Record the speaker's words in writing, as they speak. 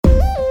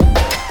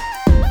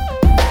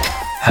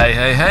Hey,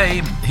 hey,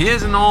 hey!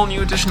 Here's an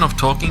all-new edition of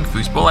Talking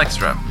Foosball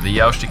Extra, the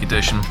Ausstieg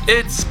edition.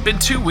 It's been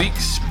 2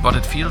 weeks, but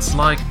it feels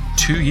like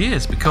 2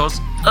 years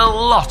because a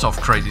lot of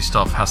crazy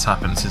stuff has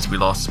happened since we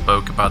last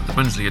spoke about the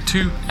Bundesliga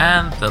 2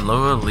 and the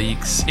lower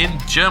leagues in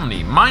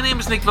Germany. My name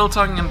is Nick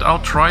Wiltang and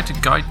I'll try to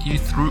guide you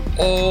through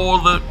all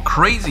the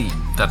crazy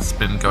that's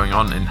been going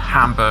on in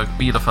Hamburg,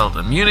 Bielefeld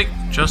and Munich,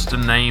 just to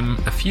name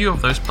a few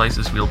of those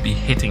places we'll be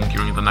hitting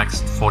during the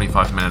next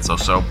 45 minutes or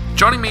so.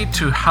 Joining me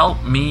to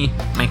help me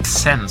make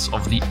sense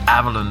of the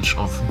avalanche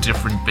of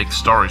different big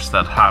stories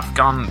that have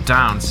gone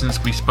down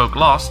since we spoke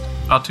last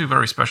are two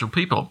very special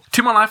people.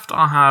 To my left,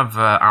 I have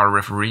our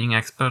refereeing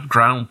expert,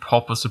 Ground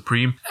Popper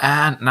Supreme,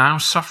 and now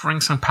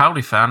suffering St.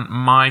 Pauli fan,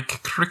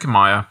 Mike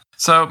Krickemeyer.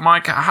 So,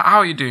 Mike, how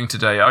are you doing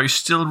today? Are you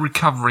still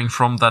recovering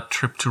from that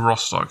trip to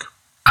Rostock?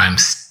 I'm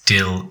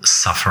still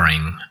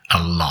suffering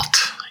a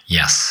lot,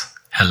 yes.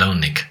 Hello,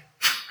 Nick.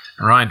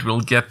 Right,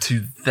 we'll get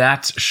to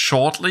that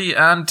shortly.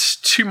 And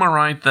to my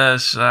right,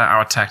 there's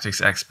our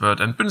tactics expert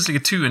and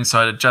Bundesliga 2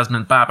 insider,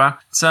 Jasmine Baba.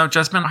 So,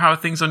 Jasmine, how are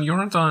things on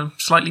your end?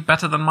 Slightly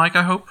better than Mike,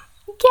 I hope?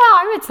 Yeah,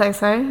 I would say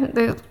so. It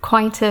was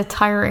quite a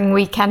tiring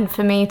weekend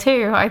for me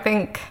too. I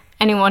think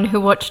anyone who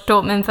watched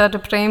Dortmund Werder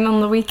Bremen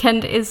on the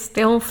weekend is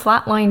still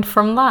flatlined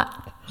from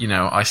that. You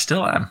know, I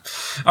still am.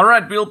 All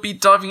right, we'll be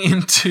diving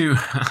into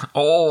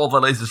all the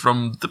latest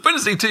from the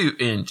Bundesliga 2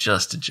 in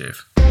just a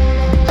jiff.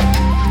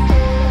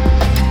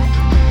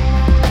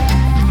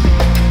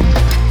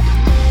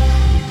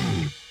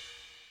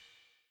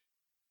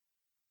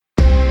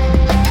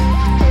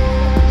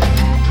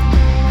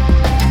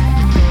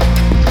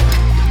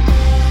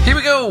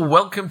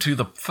 Welcome to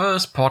the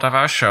first part of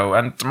our show.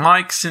 And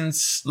Mike,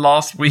 since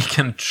last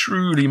weekend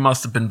truly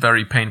must have been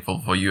very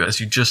painful for you, as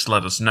you just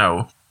let us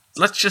know,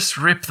 let's just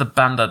rip the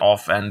band-aid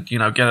off and,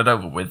 get it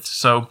over with.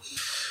 So,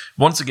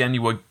 once again,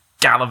 you were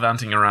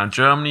gallivanting around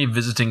Germany,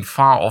 visiting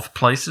far-off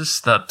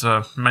places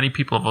that many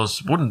people of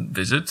us wouldn't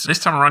visit. This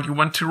time around, you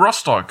went to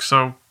Rostock.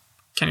 So,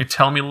 can you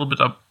tell me a little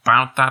bit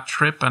about that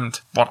trip and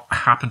what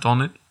happened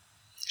on it?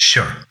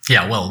 Sure.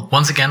 Yeah, well,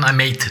 once again, I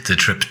made the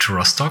trip to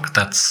Rostock.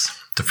 That's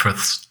the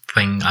first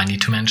thing I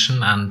need to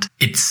mention, and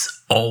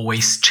it's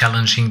always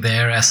challenging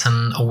there as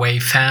an away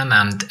fan,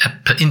 and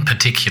in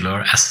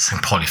particular as a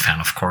St. Pauli fan,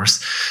 of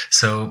course.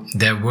 So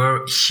there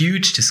were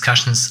huge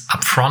discussions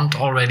up front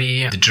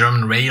already. The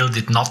German rail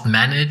did not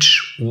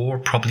manage, or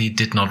probably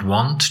did not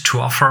want, to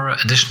offer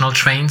additional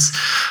trains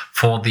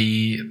for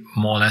the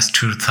more or less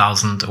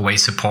 2,000 away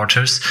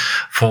supporters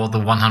for the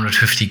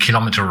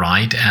 150-kilometer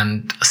ride,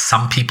 and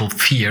some people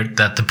feared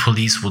that the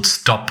police would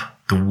stop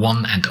the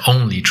one and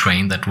only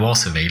train that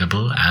was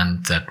available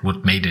and that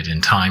would made it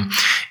in time,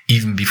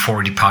 even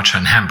before departure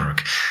in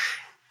Hamburg.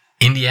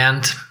 In the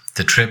end,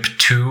 the trip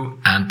to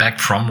and back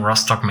from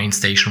Rostock main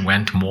station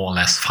went more or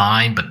less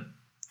fine, but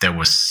there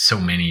was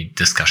so many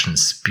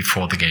discussions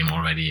before the game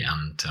already,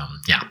 and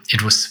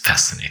it was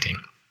fascinating.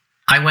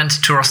 I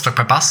went to Rostock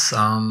by bus,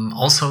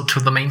 also to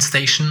the main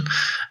station,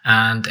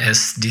 and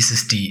as this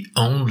is the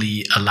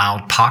only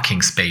allowed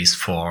parking space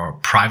for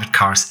private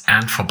cars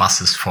and for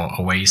buses for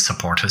away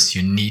supporters,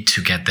 you need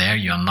to get there.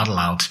 You're not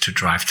allowed to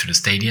drive to the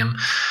stadium.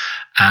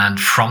 And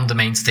from the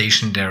main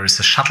station, there is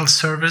a shuttle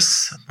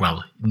service.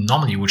 Well,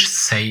 normally you would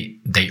say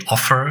they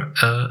offer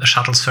a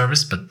shuttle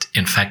service, but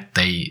in fact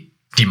they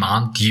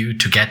demand you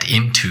to get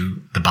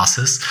into the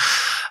buses.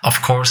 Of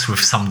course,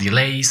 with some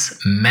delays,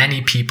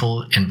 many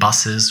people in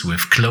buses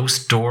with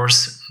closed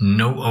doors,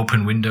 no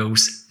open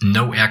windows,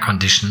 no air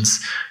conditions,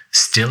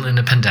 still in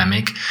a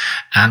pandemic,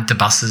 and the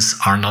buses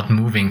are not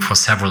moving for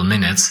several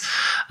minutes.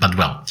 But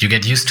well, you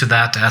get used to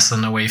that as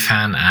an away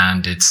fan,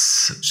 and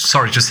it's,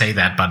 sorry to say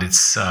that, but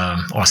it's,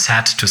 or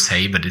sad to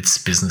say, but it's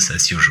business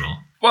as usual.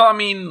 Well, I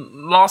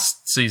mean,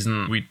 last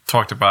season we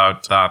talked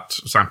about that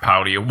St.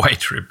 Pauli away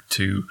trip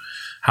to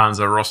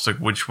Hansa Rostock,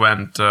 which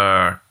went,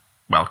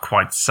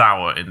 quite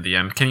sour in the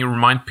end. Can you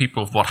remind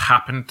people of what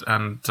happened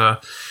and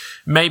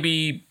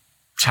maybe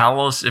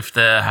tell us if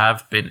there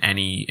have been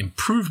any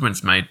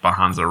improvements made by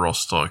Hansa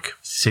Rostock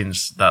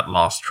since that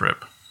last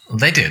trip?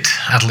 They did,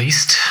 at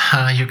least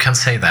you can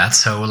say that.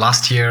 So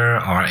last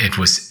year, or it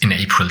was in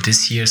April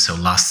this year, so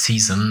last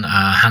season,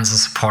 Hansa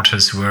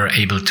supporters were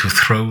able to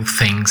throw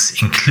things,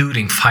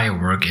 including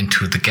firework,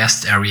 into the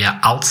guest area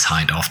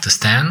outside of the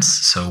stands,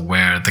 so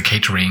where the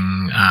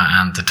catering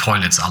and the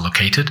toilets are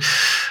located.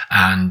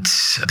 And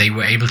they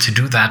were able to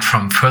do that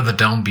from further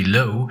down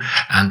below,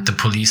 and the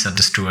police and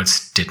the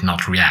stewards did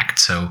not react.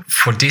 So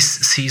for this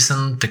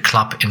season, the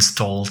club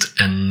installed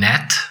a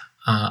net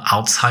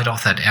outside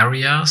of that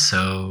area,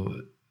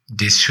 so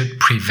this should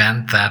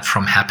prevent that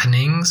from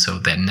happening. So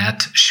the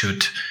net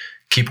should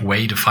keep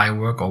away the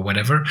firework or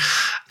whatever.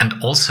 And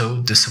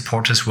also the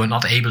supporters were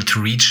not able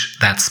to reach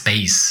that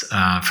space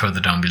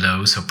further down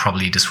below, so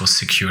probably this was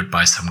secured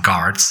by some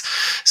guards.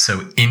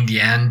 So in the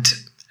end,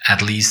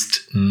 at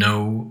least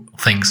no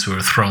things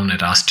were thrown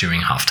at us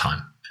during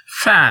halftime.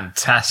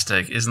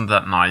 Fantastic. Isn't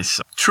that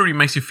nice? Truly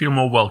makes you feel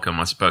more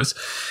welcome, I suppose.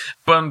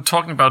 But I'm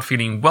talking about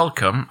feeling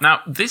welcome. Now,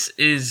 this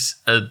is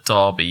a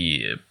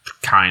derby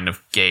kind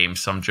of game.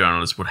 Some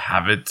journalists would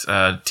have it.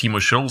 Timo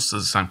Schulz,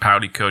 the St.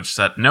 Pauli coach,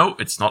 said, no,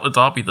 it's not a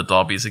derby. The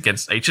derby is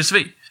against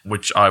HSV,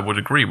 which I would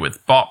agree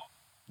with. But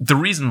the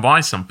reason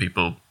why some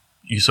people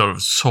you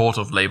sort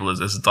of label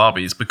it as a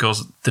derby is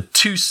because the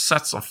two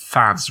sets of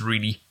fans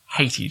really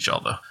hate each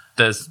other.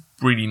 There's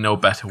really no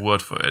better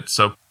word for it.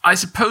 So I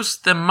suppose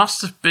there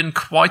must have been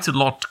quite a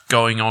lot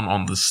going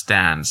on the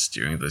stands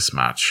during this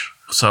match.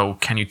 So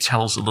can you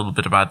tell us a little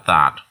bit about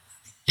that?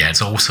 Yeah,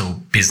 it's also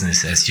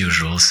business as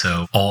usual.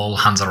 So all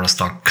Hansa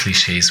Rostock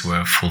cliches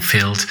were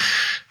fulfilled.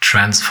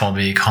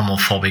 Transphobic,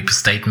 homophobic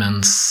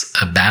statements,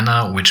 a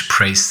banner which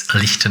praised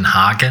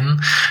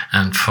Lichtenhagen.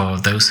 And for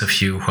those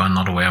of you who are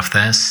not aware of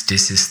this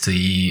is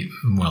the,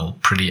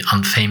 pretty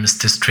unfamous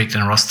district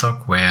in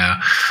Rostock where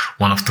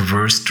one of the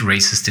worst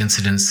racist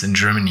incidents in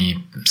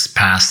Germany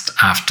passed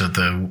after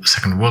the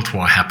Second World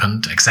War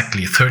happened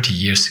exactly 30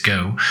 years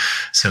ago.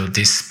 So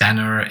this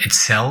banner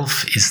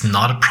itself is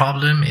not a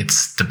problem.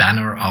 It's the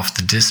banner of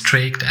the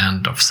district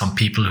and of some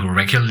people who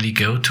regularly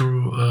go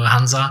to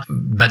Hansa.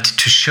 But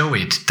to show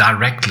it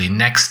directly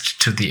next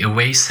to the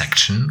away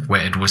section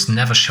where it was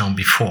never shown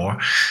before,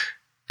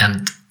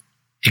 and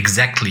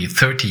exactly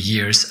 30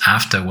 years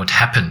after what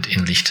happened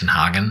in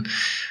Lichtenhagen,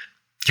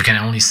 you can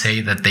only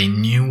say that they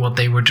knew what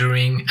they were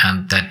doing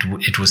and that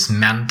it was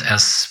meant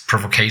as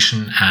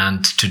provocation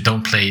and to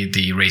downplay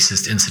the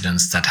racist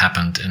incidents that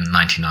happened in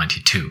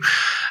 1992.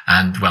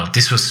 And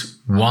this was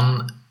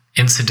one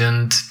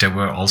incident. There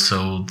were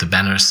also the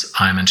banners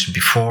I mentioned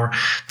before.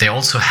 They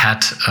also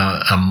had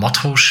a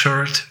motto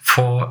shirt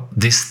for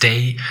this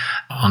day.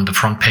 On the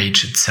front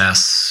page it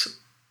says,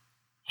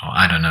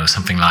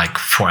 something like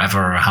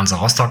Forever Hansa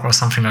Rostock or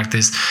something like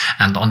this.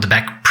 And on the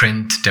back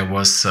print there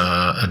was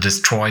a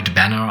destroyed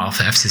banner of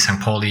the FC St.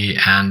 Pauli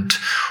and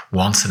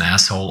once an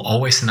asshole,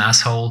 always an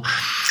asshole.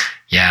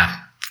 Yeah,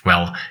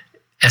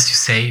 as you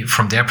say,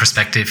 from their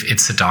perspective,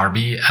 it's a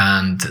derby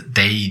and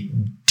they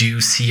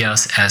do see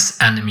us as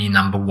enemy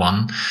number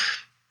one.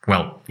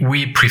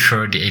 We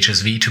prefer the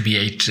HSV to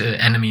be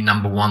enemy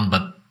number one,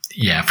 but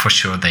yeah, for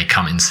sure, they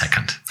come in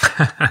second.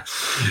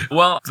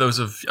 Well, those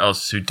of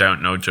us who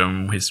don't know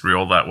German history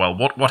all that well,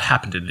 what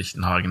happened in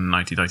Lichtenhagen in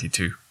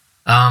 1992?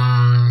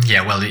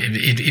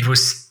 It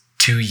was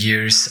 2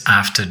 years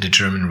after the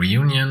German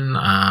reunion,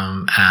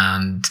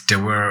 and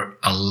there were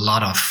a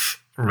lot of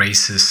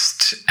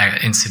racist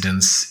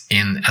incidents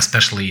in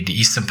especially the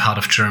eastern part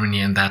of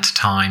Germany in that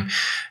time.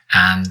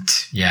 And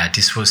yeah,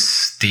 this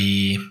was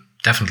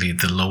definitely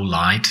the low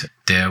light.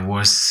 There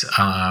was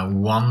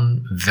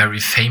one very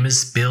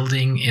famous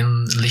building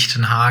in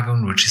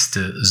Lichtenhagen, which is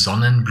the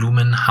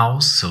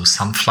Sonnenblumenhaus, so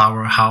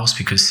sunflower house,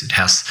 because it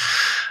has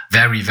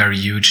very, very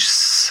huge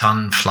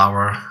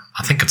sunflower.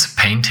 I think it's a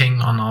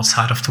painting on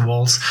outside of the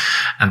walls.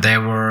 And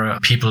there were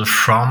people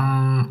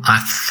from, I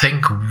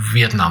think,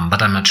 Vietnam,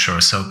 but I'm not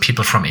sure. So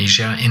people from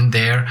Asia in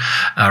there,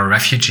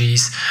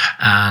 refugees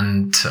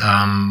and,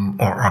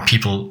 or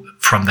people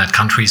from that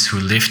countries who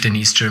lived in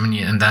East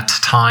Germany in that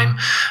time.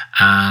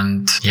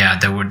 And yeah,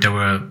 there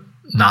were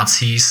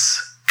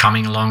Nazis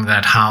coming along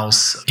that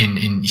house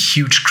in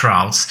huge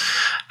crowds.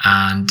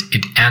 And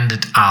it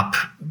ended up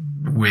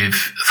with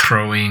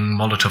throwing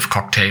Molotov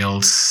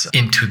cocktails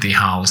into the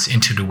house,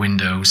 into the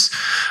windows,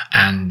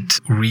 and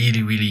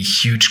really, really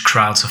huge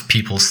crowds of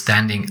people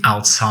standing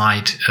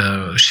outside,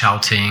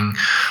 shouting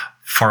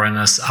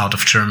foreigners out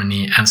of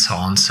Germany and so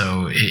on.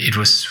 So it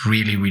was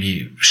really,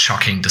 really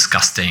shocking,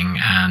 disgusting,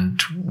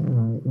 and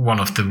one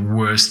of the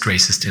worst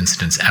racist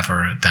incidents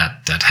ever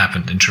that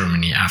happened in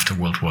Germany after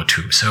World War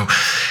II. So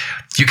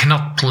you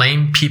cannot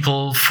blame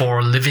people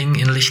for living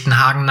in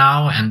Lichtenhagen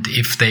now, and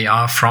if they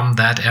are from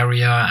that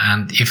area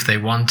and if they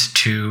want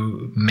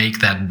to make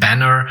that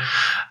banner,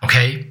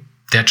 okay,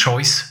 their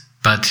choice.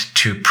 But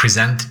to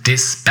present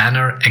this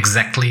banner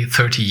exactly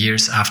 30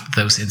 years after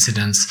those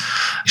incidents,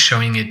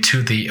 showing it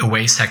to the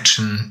away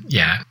section,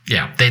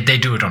 they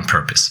do it on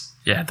purpose.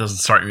 Yeah, it doesn't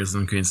strike me as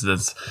a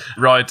coincidence.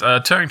 Right,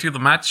 turning to the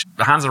match,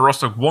 Hansa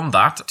Rostock won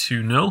that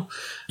 2-0.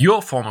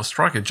 Your former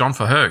striker, John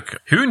Verhoek.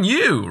 Who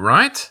knew,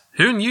 right?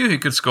 Who knew he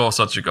could score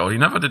such a goal? He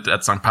never did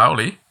at St.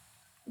 Pauli.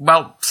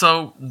 Well,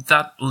 so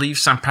that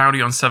leaves St.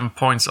 Pauli on 7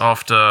 points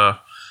after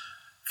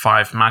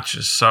 5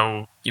 matches.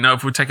 So,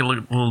 if we take a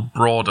little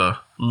broader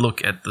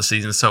look at the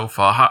season so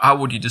far, how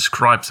would you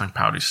describe St.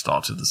 Pauli's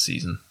start to the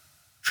season?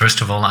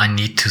 First of all, I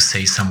need to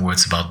say some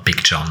words about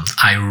Big John.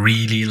 I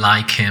really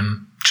like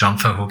him. John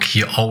Verhoek,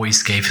 he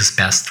always gave his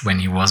best when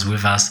he was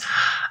with us.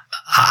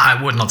 I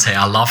would not say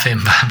I love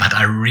him, but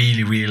I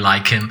really, really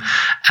like him.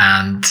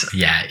 And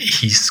yeah,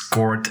 he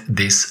scored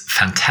this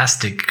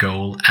fantastic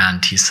goal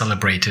and he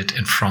celebrated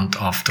in front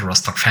of the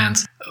Rostock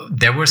fans.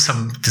 There were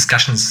some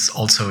discussions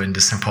also in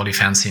the St. Pauli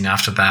fan scene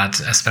after that,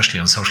 especially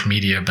on social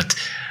media, but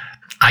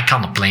I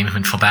cannot blame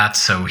him for that.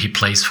 So he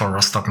plays for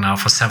Rostock now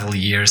for several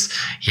years.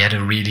 He had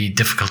a really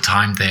difficult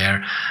time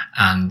there.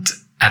 And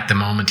At the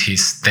moment,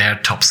 he's their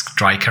top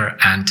striker,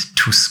 and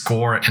to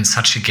score in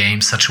such a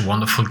game, such a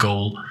wonderful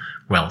goal,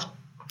 well,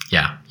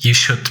 yeah, you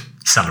should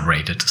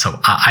celebrate it. So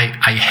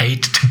I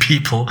hate the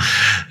people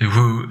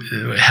who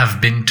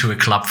have been to a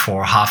club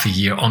for half a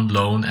year on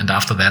loan, and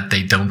after that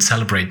they don't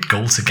celebrate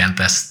goals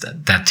against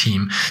that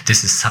team.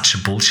 This is such a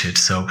bullshit.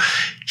 So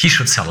he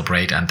should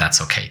celebrate, and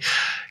that's okay.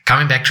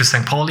 Coming back to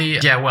St. Pauli,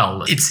 yeah,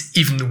 well, it's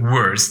even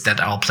worse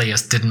that our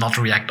players did not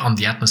react on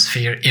the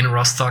atmosphere in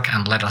Rostock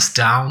and let us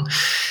down.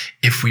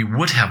 If we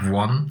would have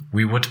won,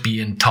 we would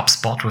be in top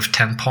spot with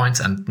 10 points,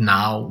 and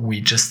now we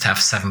just have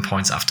 7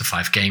 points after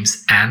 5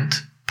 games, and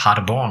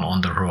Paderborn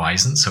on the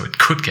horizon, so it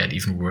could get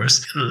even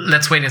worse.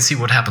 Let's wait and see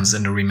what happens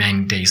in the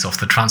remaining days of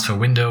the transfer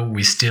window.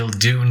 We still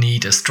do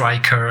need a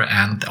striker,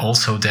 and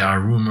also there are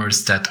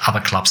rumors that other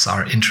clubs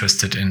are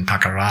interested in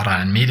Pacarada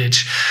and Medic,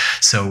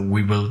 so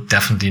we will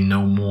definitely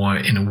know more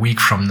in a week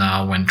from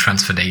now when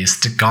transfer day is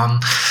gone.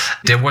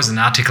 There was an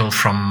article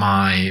from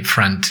my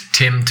friend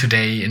Tim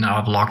today in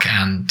our blog,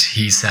 and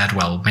he said,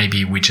 well,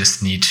 maybe we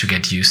just need to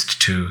get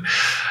used to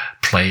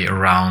play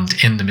around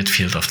in the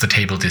midfield of the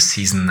table this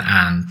season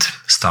and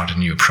start a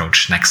new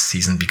approach next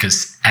season,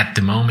 because at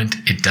the moment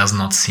it does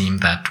not seem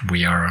that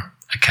we are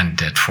a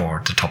candidate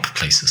for the top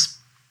places.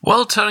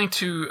 Well, turning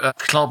to a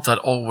club that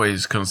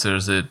always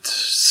considers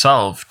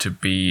itself to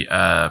be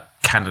a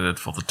candidate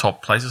for the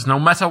top places, no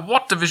matter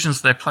what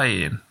divisions they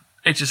play in,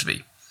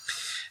 HSV.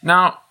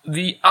 Now,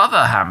 the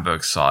other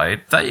Hamburg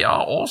side, they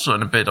are also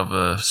in a bit of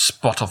a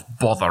spot of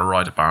bother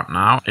right about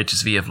now.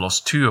 HSV have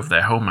lost 2 of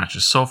their home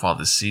matches so far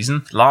this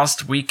season.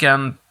 Last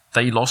weekend,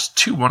 they lost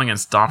 2-1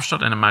 against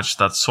Darmstadt in a match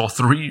that saw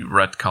 3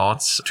 red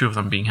cards, 2 of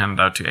them being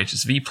handed out to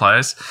HSV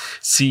players.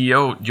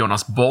 CEO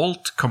Jonas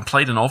Bolt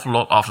complained an awful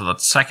lot after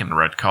that second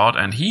red card,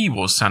 and he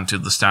was sent to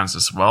the stands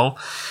as well.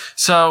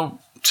 So,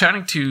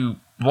 turning to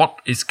what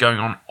is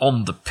going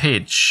on the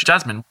pitch,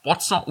 Jasmine,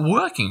 what's not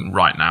working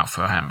right now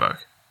for Hamburg?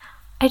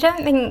 I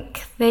don't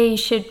think they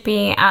should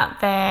be at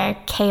their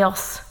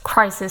chaos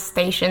crisis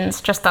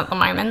stations just at the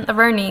moment.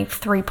 They're only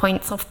 3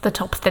 points off the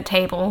top of the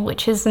table,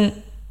 which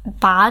isn't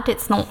bad.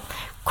 It's not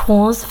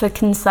cause for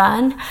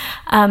concern.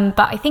 But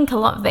I think a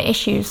lot of the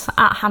issues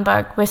at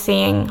Hamburg we're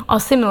seeing are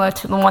similar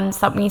to the ones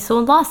that we saw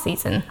last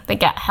season. They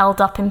get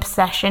held up in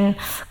possession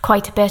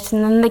quite a bit,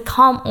 and then they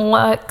can't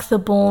work the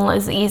ball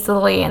as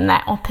easily in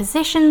their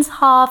opposition's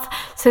half,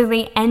 so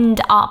they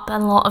end up a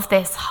lot of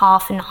this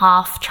half and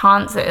half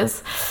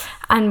chances.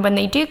 And when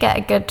they do get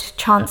a good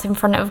chance in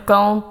front of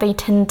goal, they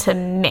tend to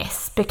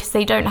miss because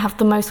they don't have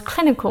the most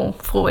clinical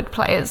forward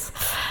players.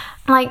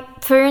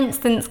 Like, for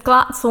instance,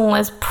 Glatzel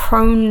is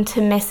prone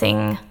to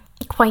missing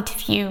quite a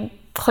few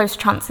close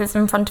chances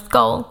in front of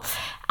goal.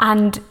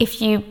 And if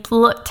you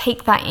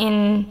take that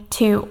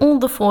into all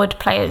the forward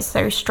players,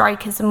 so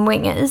strikers and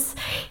wingers,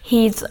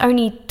 he's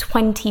only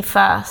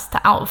 21st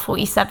out of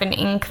 47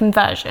 in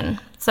conversion.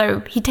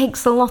 So he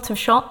takes a lot of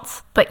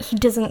shots, but he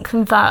doesn't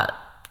convert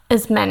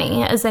as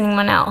many as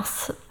anyone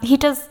else. He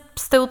does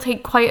still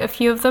take quite a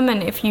few of them,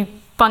 and if you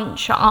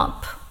bunch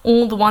up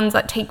all the ones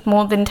that take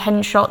more than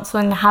 10 shots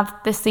and have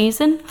this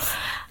season,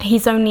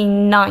 he's only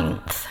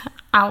 9th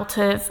out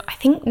of, I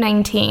think,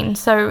 19.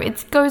 So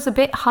it goes a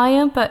bit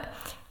higher, but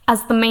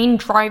as the main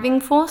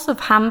driving force of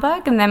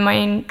Hamburg and their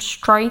main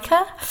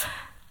striker,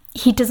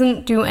 he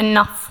doesn't do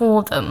enough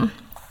for them.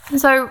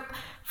 So,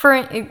 for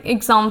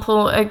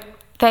example,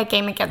 their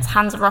game against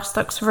Hansa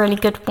Rostock's a really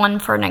good one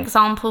for an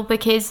example,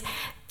 because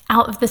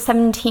out of the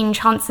 17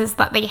 chances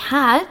that they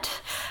had,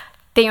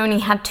 they only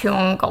had 2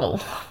 on goal.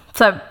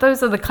 So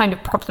those are the kind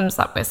of problems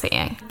that we're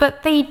seeing.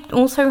 But they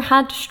also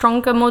had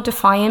stronger, more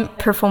defiant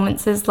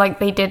performances like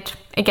they did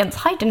against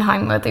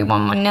Heidenheim, where they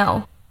won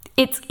 1-0.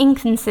 It's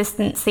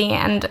inconsistency,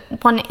 and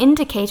one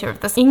indicator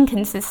of this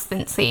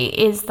inconsistency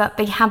is that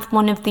they have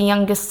one of the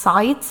youngest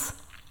sides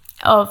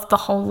of the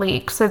whole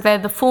league. So they're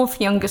the 4th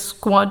youngest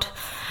squad,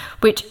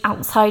 which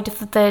outside of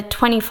the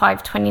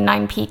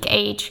 25-29 peak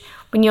age,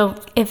 when you're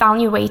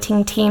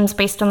evaluating teams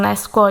based on their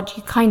squad,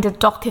 you kind of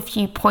dock a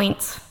few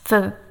points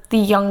for the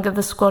younger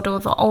the squad or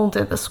the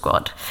older the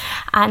squad.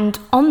 And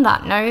on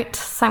that note,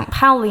 St.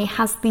 Pauli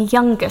has the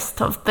youngest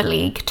of the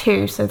league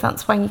too, so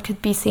that's why you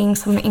could be seeing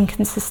some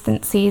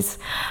inconsistencies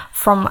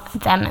from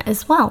them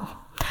as well.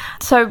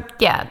 So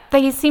yeah,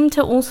 they seem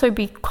to also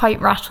be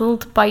quite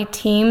rattled by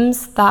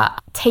teams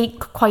that take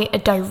quite a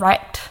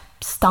direct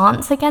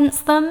stance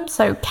against them,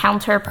 so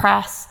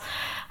counterattack,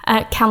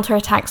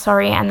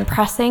 and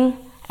pressing.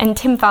 And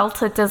Tim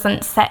Walter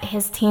doesn't set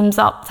his teams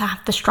up to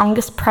have the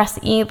strongest press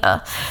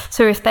either.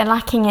 So if they're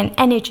lacking in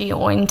energy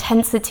or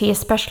intensity,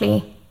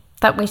 especially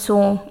that we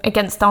saw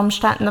against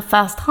Darmstadt in the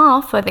first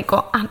half, where they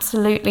got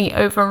absolutely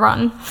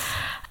overrun,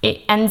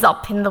 it ends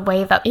up in the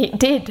way that it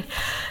did.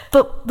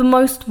 But the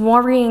most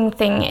worrying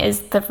thing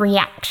is the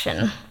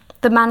reaction.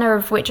 The manner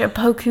of which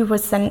Opoku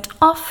was sent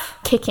off,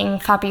 kicking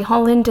Fabi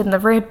Holland in the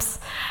ribs.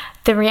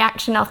 The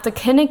reaction after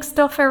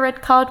Königsdorfer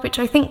red card, which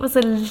I think was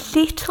a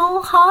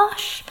little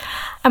harsh.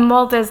 And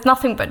while there's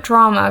nothing but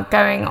drama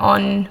going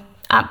on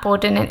at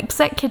board and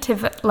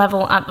executive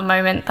level at the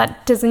moment,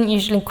 that doesn't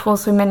usually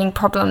cause so many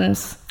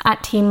problems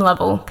at team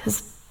level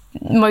because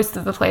most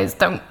of the players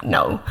don't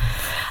know.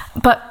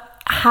 But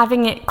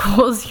having it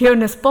cause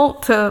Jonas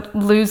Bolt to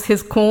lose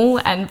his cool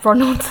and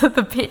run onto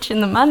the pitch in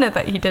the manner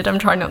that he did, I'm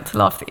trying not to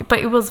laugh, but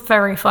it was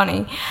very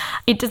funny.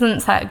 It doesn't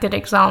set a good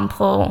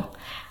example.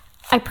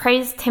 I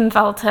praised Tim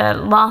Walter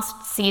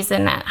last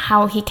season at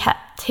how he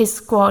kept his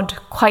squad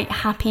quite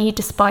happy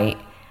despite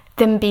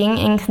them being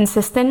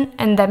inconsistent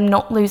and them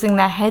not losing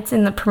their heads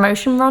in the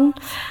promotion run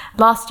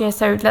last year.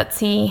 So let's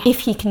see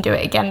if he can do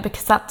it again,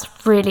 because that's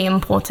really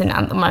important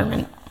at the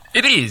moment.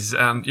 It is,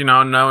 and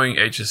knowing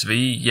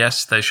HSV,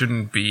 yes, they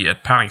shouldn't be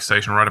at panic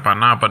station right about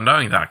now, but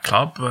knowing that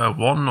club,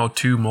 1 or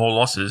 2 more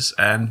losses,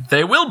 and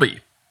they will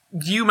be.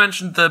 You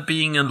mentioned there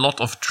being a lot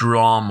of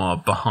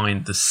drama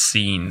behind the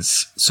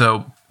scenes.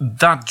 So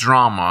that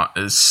drama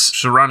is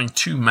surrounding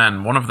 2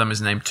 men. One of them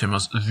is named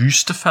Thomas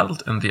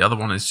Wüstefeld, and the other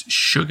one is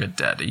Sugar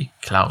Daddy,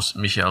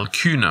 Klaus-Michael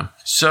Kühne.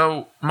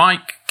 So,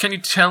 Mike, can you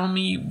tell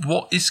me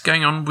what is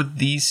going on with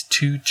these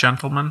 2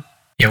 gentlemen?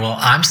 Yeah, well,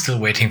 I'm still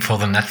waiting for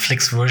the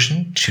Netflix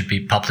version. It should be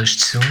published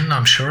soon,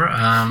 I'm sure.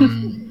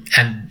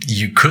 And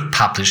you could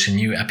publish a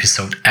new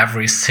episode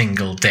every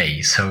single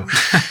day. So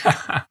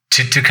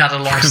to cut a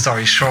long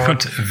story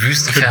short,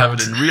 Wüstefeld... Could have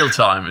it in real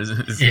time.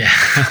 Yeah.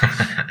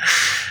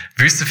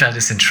 Wüstefeld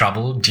is in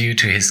trouble due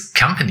to his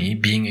company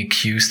being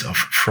accused of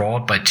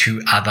fraud by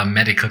 2 other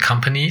medical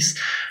companies.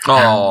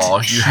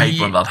 Oh, you hate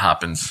when that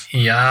happens.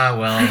 Yeah,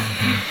 well,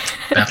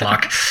 bad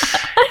luck.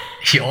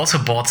 He also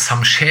bought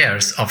some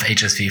shares of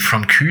HSV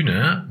from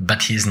Kühne,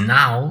 but he's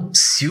now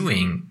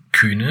suing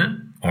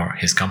Kühne, or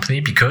his company,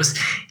 because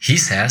he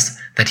says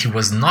that he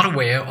was not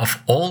aware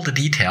of all the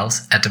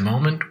details at the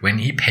moment when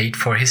he paid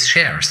for his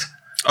shares.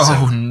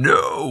 Oh,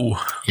 no.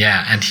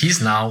 Yeah, and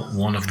he's now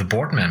one of the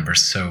board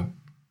members, so,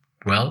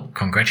 well,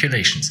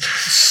 congratulations.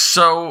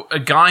 So, a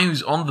guy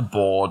who's on the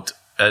board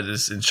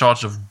is in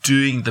charge of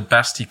doing the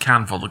best he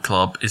can for the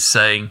club is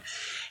saying,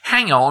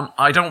 hang on,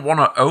 I don't want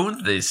to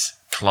own this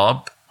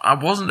club. I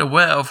wasn't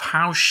aware of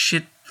how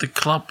shit the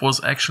club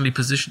was actually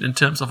positioned in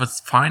terms of its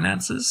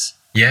finances.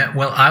 Yeah,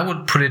 well, I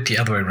would put it the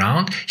other way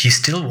around. He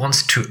still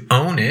wants to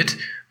own it,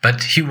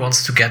 but he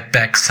wants to get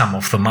back some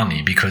of the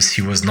money because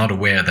he was not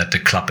aware that the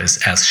club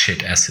is as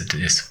shit as it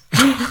is.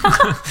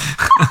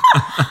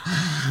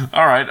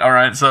 All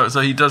right. So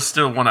he does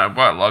still want to,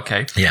 well,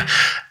 okay. Yeah.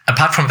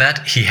 Apart from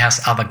that, he has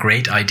other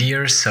great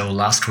ideas. So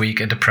last week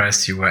in the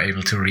press, you were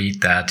able to read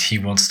that he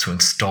wants to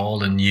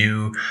install a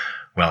new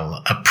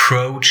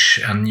approach,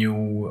 a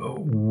new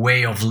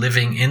way of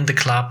living in the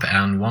club.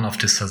 And one of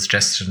the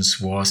suggestions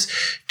was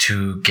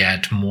to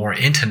get more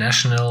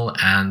international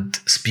and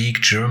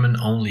speak German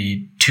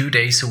only 2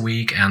 days a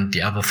week. And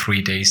the other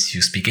 3 days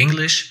you speak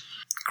English.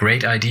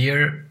 Great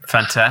idea.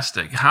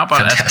 Fantastic. How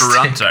about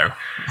Esperanto?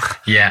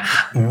 Yeah,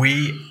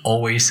 we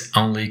always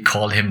only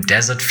call him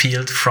Desert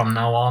Field from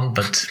now on,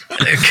 but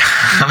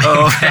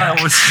coming back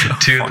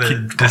to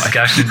the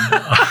discussion.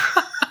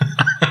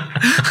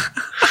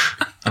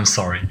 I'm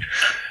sorry.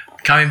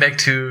 Coming back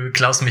to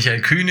Klaus-Michael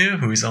Kühne,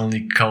 who is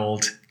only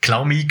called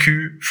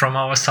Klaumikü from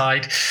our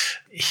side,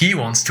 he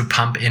wants to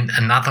pump in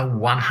another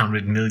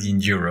 100 million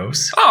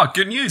euros. Oh,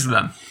 good news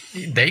then.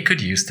 They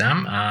could use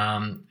them,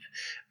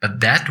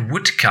 but that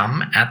would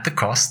come at the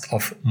cost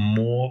of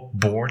more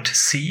board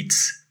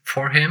seats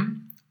for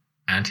him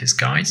and his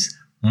guys,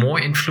 more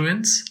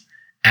influence,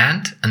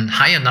 and a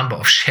higher number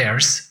of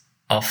shares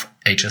of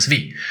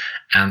HSV.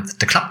 And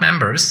the club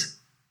members,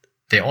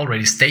 they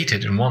already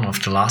stated in one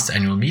of the last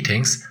annual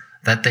meetings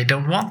that they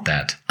don't want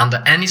that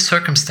under any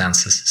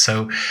circumstances.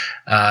 So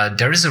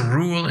there is a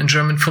rule in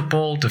German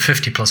football, the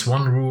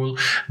 50+1 rule.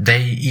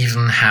 They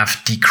even have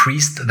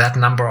decreased that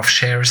number of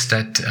shares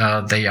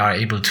that they are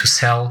able to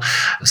sell.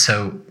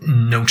 So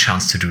no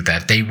chance to do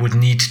that. They would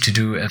need to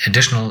do an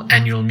additional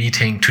annual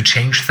meeting to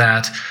change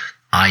that.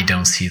 I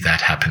don't see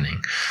that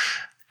happening.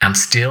 And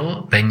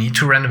still, they need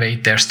to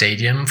renovate their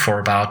stadium for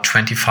about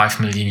 25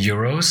 million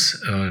euros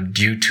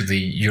due to the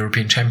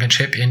European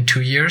Championship in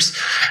 2 years.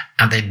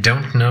 And they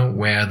don't know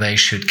where they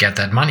should get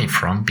that money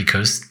from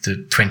because the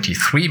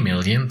 23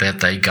 million that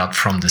they got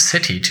from the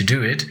city to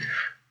do it,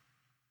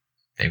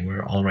 they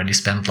were already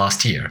spent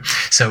last year.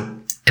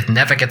 So it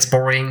never gets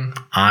boring.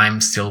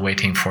 I'm still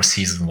waiting for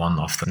season 1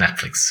 of the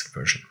Netflix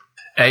version.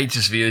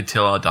 HSV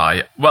until I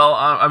die. Well,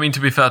 I mean, to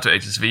be fair to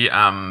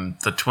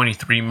HSV, the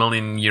 23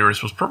 million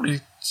euros was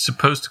probably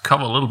supposed to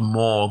cover a little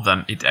more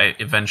than it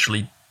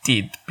eventually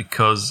did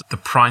because the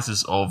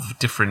prices of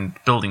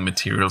different building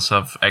materials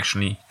have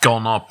actually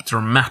gone up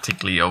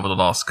dramatically over the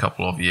last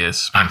couple of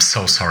years. I'm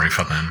so sorry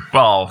for them.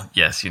 Well,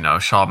 yes,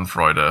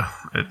 Schadenfreude,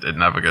 it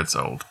never gets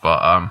old.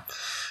 But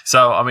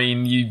so, I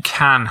mean, you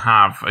can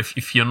have,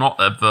 if you're not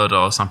a Werder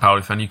or St.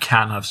 Pauli fan, you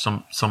can have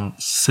some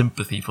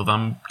sympathy for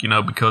them,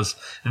 because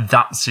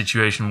that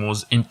situation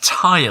was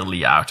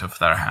entirely out of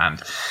their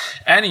hand.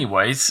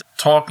 Anyways,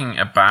 talking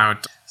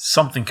about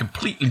something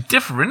completely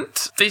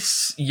different.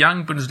 This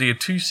young Bundesliga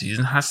 2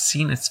 season has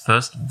seen its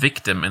first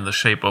victim in the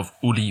shape of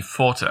Uli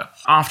Forte.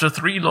 After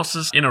 3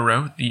 losses in a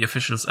row, the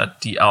officials at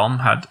Die Alm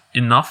had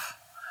enough,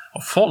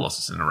 or 4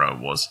 losses in a row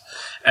was,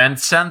 and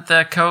sent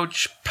their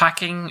coach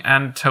packing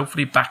and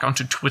hopefully back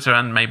onto Twitter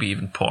and maybe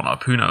even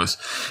Pornhub, who knows.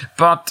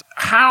 But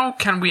how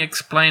can we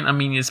explain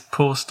Arminia's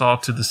poor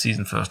start to the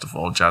season, first of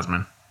all,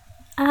 Jasmine?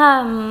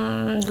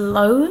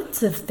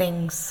 Loads of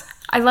things.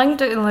 I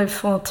liked Uli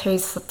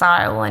Forte's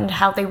style and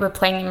how they were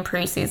playing in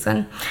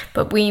pre-season,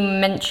 but we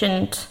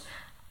mentioned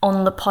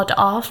on the pod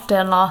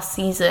after last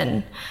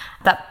season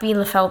that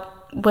Bielefeld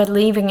were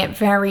leaving it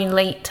very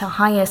late to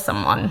hire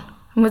someone.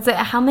 Was it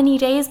how many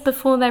days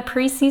before their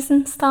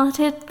pre-season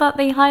started that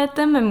they hired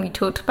them? And we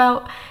talked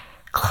about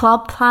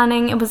club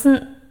planning. It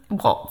wasn't,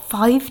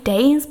 5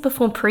 days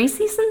before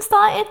pre-season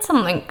started?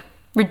 Something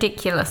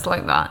ridiculous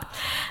like that.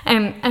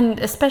 And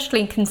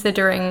especially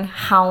considering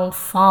how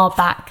far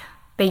back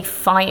they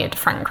fired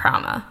Frank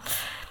Kramer.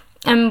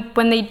 And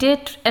when they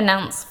did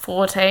announce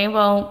Forte,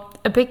 well,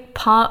 a big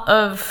part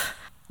of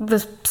the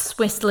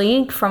Swiss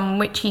league from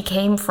which he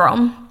came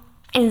from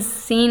is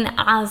seen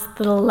as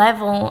the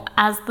level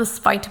as the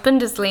Zweite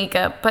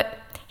Bundesliga, but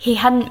he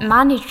hadn't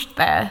managed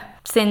there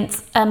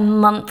since a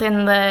month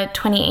in the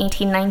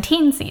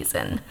 2018-19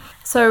 season.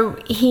 So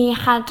he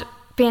had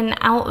been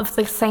out of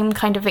the same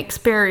kind of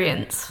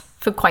experience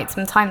for quite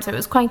some time, so it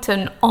was quite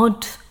an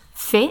odd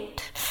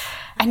fit.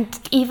 And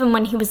even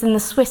when he was in the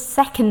Swiss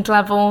second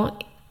level,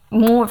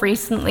 more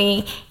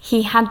recently,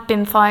 he had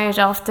been fired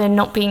after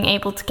not being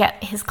able to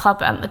get his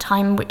club at the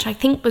time, which I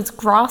think was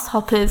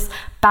Grasshoppers,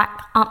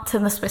 back up to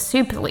the Swiss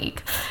Super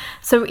League.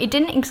 So it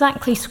didn't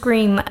exactly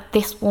scream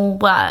this will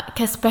work,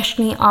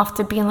 especially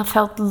after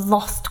Bielefeld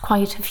lost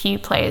quite a few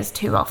players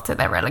too after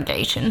their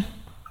relegation.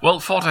 Well,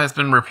 Forte has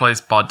been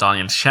replaced by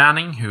Daniel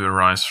Scherning, who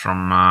arrives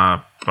from,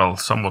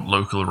 somewhat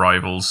local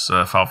rivals,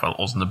 VfL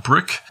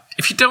Osnabrück.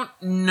 If you don't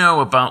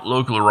know about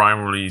local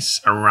rivalries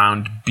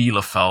around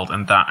Bielefeld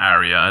and that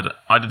area,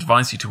 I'd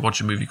advise you to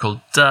watch a movie called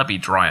Derby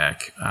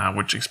Dreieck,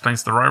 which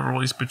explains the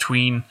rivalries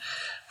between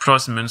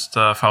Preußen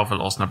Münster,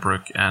 VfL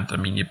Osnabrück, and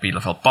Arminia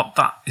Bielefeld. But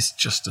that is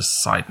just a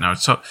side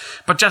note.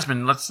 But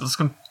Jasmine, let's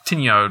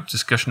continue our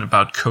discussion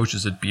about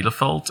coaches at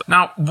Bielefeld.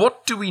 Now,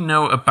 what do we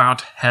know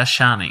about Herr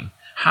Scherning?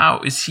 How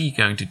is he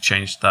going to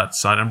change that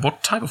side, and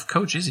what type of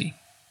coach is he?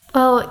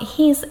 Well,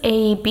 he's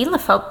a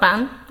Bielefeld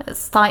man.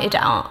 Started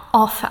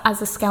off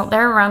as a scout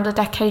there around a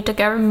decade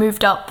ago and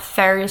moved up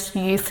various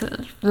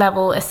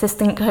youth-level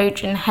assistant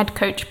coach and head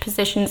coach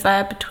positions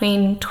there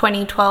between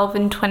 2012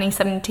 and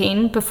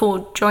 2017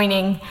 before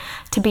joining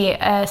to be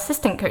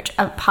assistant coach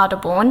at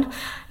Paderborn,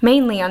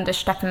 mainly under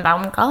Steffen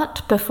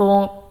Baumgart,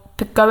 before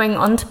going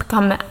on to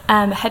become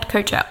head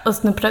coach at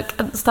Osnabrück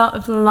at the start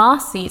of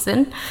last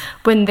season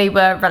when they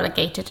were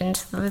relegated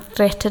into the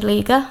Dritte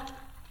Liga.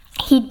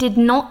 He did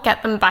not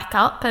get them back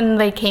up and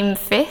they came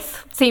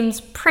 5th.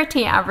 Seems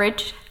pretty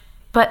average,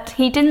 but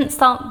he didn't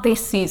start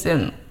this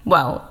season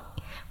well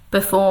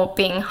before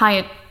being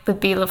hired with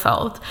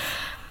Bielefeld.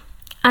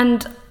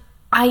 And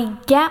I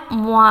get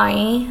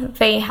why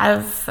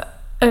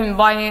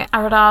why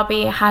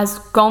Arabi has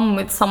gone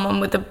with someone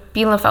with a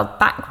Bielefeld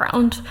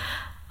background.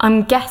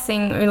 I'm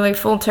guessing Uli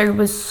Forte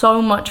was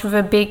so much of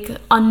a big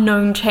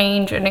unknown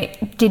change and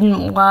it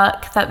didn't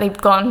work that they've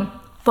gone,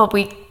 well,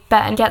 we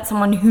better get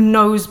someone who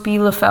knows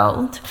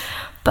Bielefeld.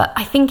 But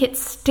I think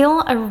it's still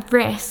a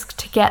risk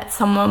to get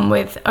someone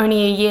with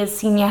only a year's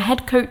senior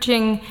head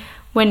coaching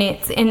when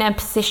it's in a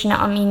position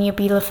Arminia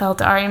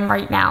Bielefeld are in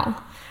right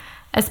now.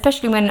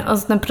 Especially when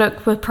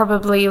Osnabrück were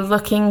probably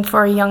looking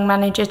for a young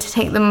manager to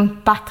take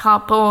them back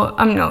up, or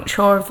I'm not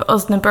sure of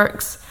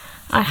Osnabrück's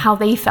how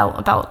they felt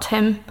about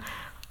him.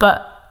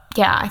 But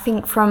yeah, I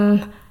think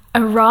from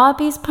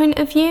Arabi's point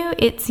of view,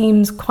 it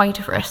seems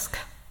quite a risk.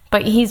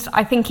 But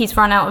I think he's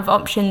run out of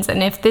options,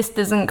 and if this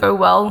doesn't go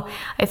well,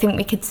 I think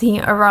we could see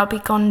Arabi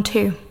gone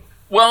too.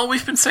 Well,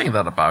 we've been saying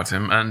that about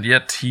him, and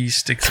yet he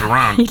sticks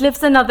around. He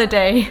lives another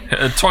day.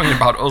 Talking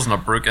about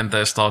Osnabrück and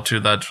their start to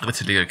that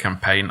Dritte Liga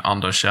campaign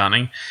under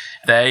Scherning,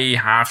 they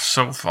have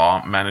so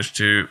far managed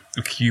to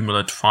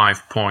accumulate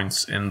 5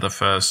 points in the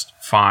first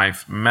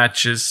 5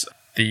 matches.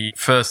 The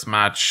first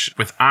match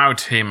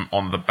without him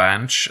on the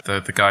bench,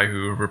 the guy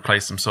who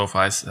replaced him so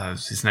far,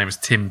 his name is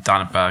Tim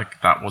Danneberg.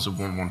 That was a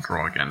 1-1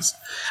 draw against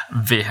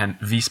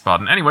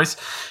Wiesbaden. Anyways,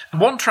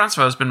 one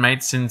transfer has been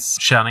made since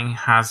Scherning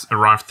has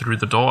arrived through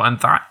the door, and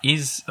that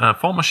is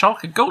former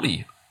Schalke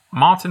goalie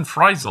Martin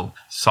Freisel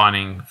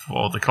signing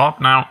for the club.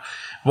 Now,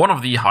 one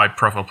of the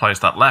high-profile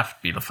players that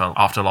left Bielefeld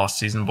after last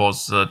season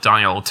was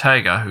Daniel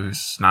Ortega,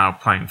 who's now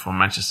playing for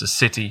Manchester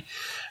City,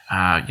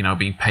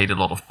 being paid a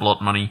lot of blood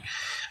money.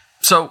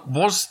 So,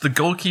 was the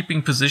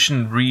goalkeeping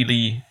position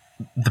really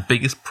the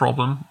biggest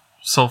problem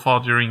so far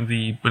during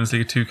the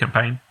Bundesliga 2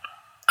 campaign?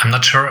 I'm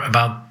not sure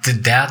about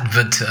that,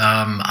 but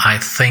I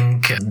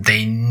think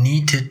they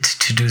needed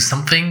to do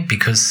something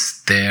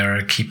because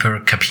their keeper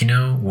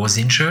Capino was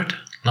injured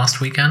last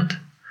weekend.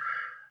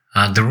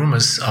 The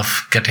rumors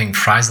of getting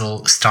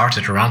Freisel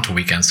started around the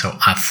weekend, so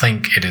I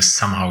think it is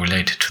somehow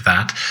related to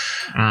that.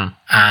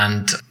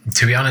 And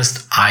to be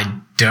honest, I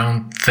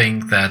don't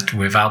think that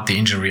without the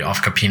injury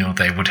of Capino,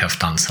 they would have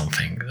done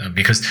something.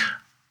 Because,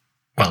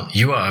 well,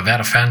 you are a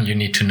Werder fan, you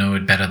need to know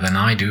it better than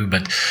I do,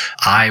 but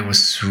I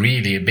was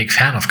really a big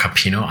fan of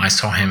Capino. I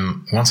saw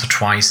him once or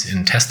twice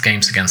in test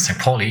games against St.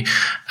 Pauli,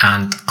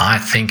 and I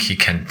think he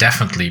can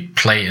definitely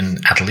play in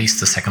at least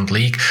the second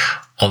league.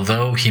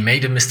 Although he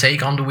made a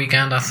mistake on the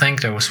weekend, I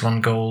think there was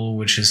one goal,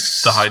 which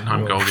is the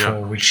Heidenheim goal,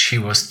 for which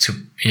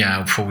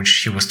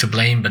he was to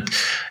blame. But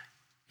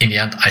in the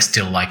end, I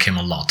still like him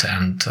a lot.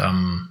 And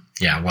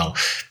well,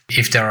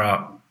 if there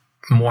are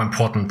more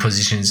important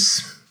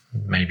positions,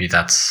 maybe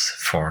that's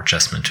for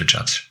Jasmine to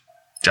judge.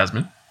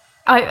 Jasmine?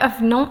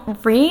 I've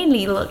not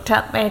really looked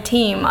at their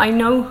team. I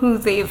know who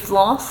they've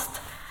lost,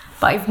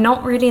 but I've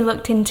not really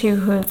looked into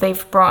who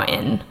they've brought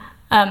in.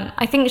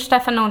 I think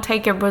Stefan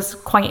Ortega was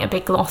quite a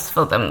big loss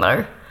for them,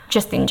 though,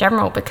 just in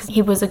general, because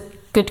he was a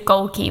good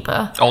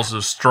goalkeeper. Also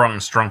strong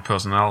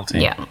personality.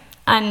 Yeah.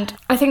 And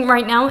I think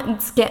right now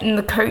it's getting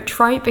the coach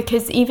right,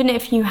 because even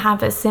if you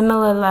have a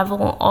similar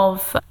level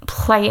of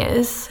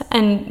players,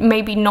 and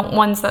maybe not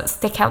ones that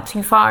stick out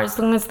too far, as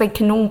long as they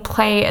can all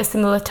play a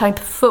similar type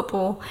of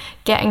football,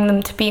 getting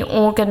them to be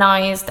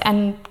organised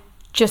and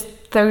just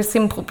those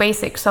simple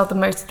basics are the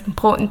most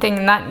important thing,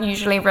 and that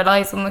usually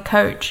relies on the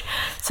coach.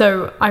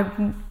 So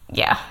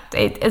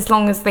as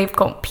long as they've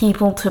got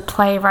people to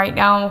play right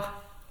now,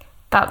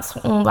 that's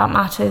all that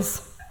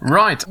matters.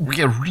 Right,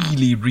 we are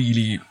really,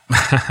 really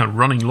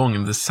running long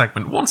in this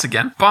segment once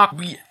again, but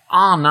we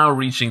are now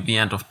reaching the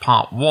end of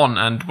part 1,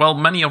 and well,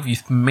 many of you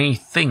may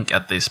think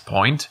at this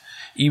point,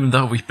 even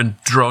though we've been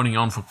droning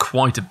on for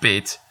quite a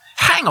bit,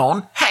 hang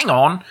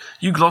on,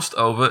 you glossed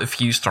over a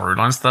few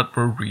storylines that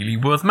were really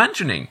worth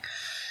mentioning.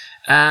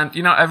 And,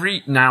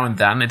 every now and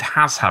then it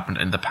has happened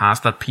in the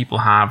past that people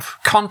have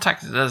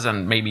contacted us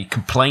and maybe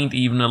complained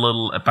even a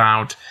little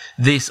about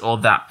this or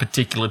that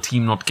particular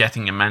team not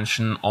getting a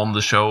mention on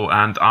the show.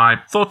 And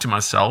I thought to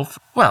myself,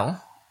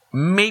 well,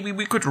 maybe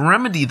we could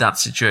remedy that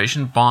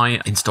situation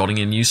by installing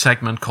a new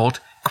segment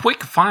called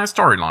Quick Fire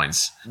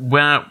Storylines,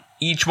 where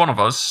each one of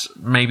us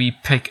maybe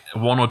pick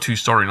 1 or 2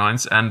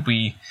 storylines and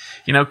we,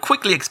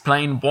 quickly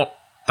explain what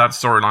that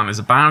storyline is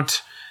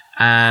about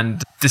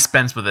and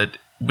dispense with it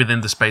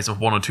within the space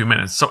of 1 or 2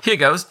 minutes. So here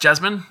goes.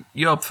 Jasmine,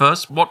 you're up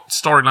first. What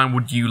storyline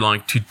would you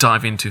like to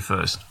dive into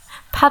first?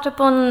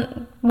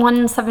 Paderborn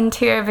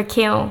 1-7-2 over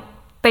Kiel.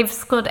 They've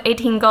scored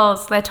 18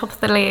 goals. They're top of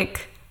the league.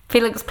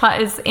 Felix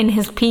Platt is in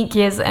his peak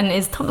years and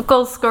is top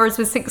goal scorers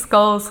with 6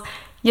 goals.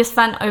 Just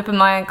Van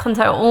Obermeier, Conte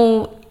are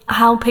all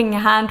helping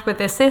hand with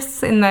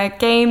assists in their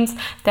games.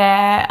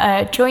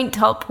 They're joint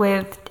top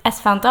with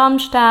SV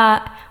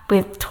Darmstadt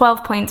with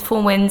 12 points,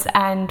 4 wins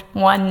and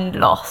 1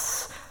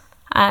 loss.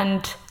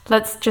 And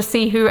let's just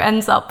see who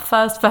ends up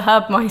first for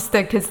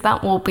Herbmeister, because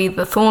that will be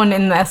the thorn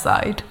in their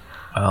side.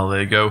 Well,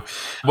 there you go.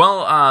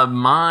 Well,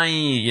 my,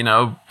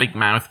 big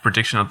mouth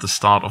prediction at the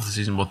start of the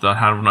season was that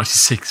Hannover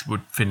 96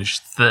 would finish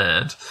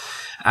 3rd.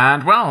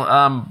 And,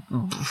 well,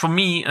 for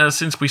me,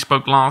 since we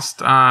spoke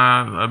last,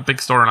 a big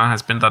storyline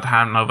has been that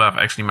Hannover have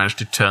actually managed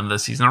to turn their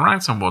season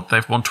around somewhat.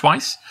 They've won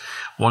twice.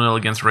 1-0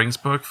 against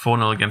Regensburg,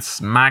 4-0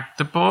 against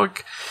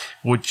Magdeburg,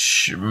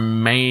 which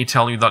may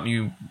tell you that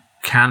you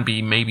can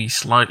be maybe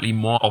slightly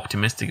more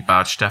optimistic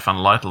about Stefan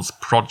Leitel's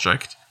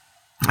project.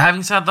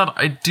 Having said that,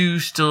 I do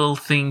still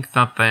think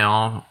that they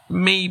are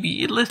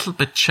maybe a little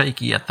bit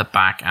shaky at the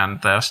back,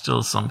 and there are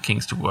still some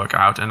kinks to work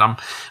out. And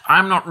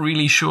I'm not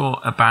really sure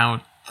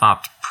about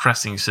that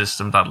pressing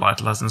system that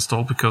Leitel has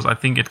installed, because I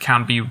think it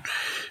can be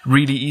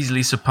really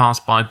easily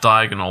surpassed by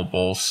diagonal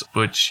balls,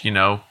 which,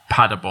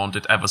 Paderborn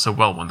did ever so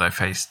well when they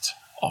faced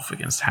off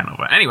against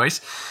Hanover.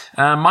 Anyways,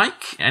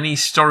 Mike, any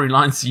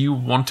storylines you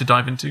want to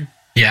dive into?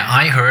 Yeah,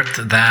 I heard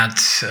that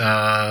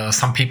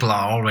some people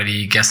are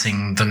already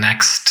guessing the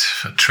next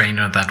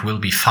trainer that will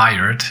be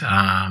fired.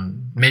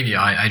 Maybe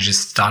I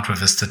just start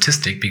with a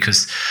statistic,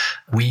 because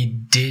we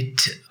did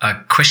a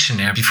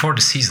questionnaire before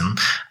the season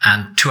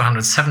and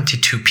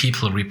 272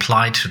 people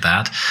replied to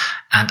that,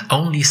 and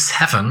only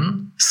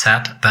 7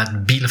 said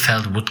that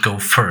Bielefeld would go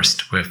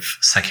first with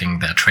sacking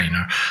their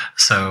trainer.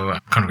 So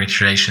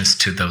congratulations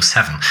to those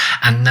 7.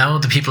 And now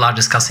the people are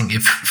discussing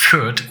if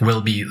Fürth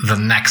will be the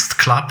next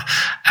club,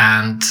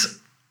 and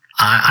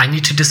I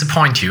need to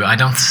disappoint you. I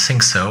don't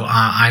think so.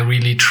 I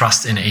really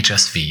trust in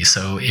HSV.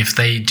 So if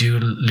they do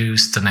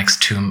lose the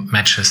next 2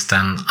 matches,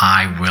 then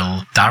I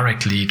will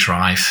directly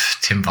drive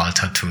Tim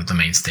Walter to the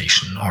main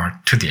station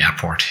or to the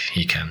airport.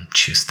 He can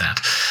choose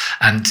that.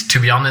 And to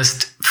be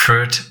honest,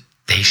 Fürth,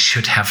 they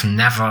should have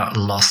never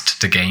lost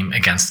the game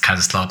against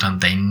Kaiserslautern.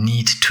 They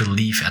need to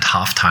leave at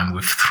halftime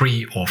with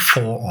 3 or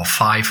 4 or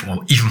 5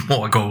 or even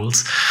more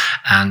goals.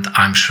 And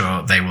I'm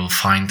sure they will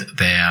find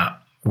their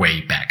way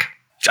back.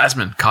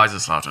 Jasmine,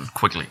 Kaiserslautern,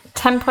 quickly.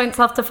 10 points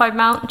after 5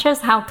 matches.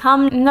 How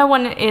come? No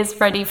one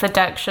is ready for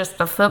Dirk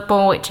Schuster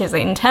football, which is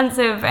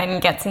intensive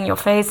and gets in your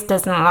face,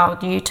 doesn't allow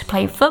you to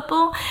play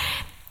football.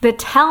 The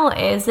tell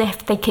is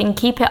if they can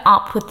keep it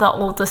up with the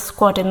oldest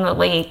squad in the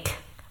league.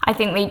 I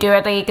think they do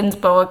at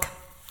Regensburg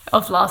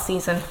of last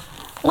season.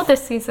 Or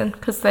this season,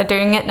 because they're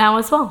doing it now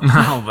as well.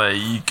 Well, there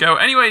you go.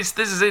 Anyways,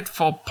 this is it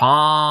for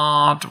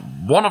part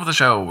 1 of the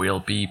show.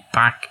 We'll be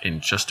back in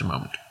just a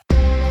moment.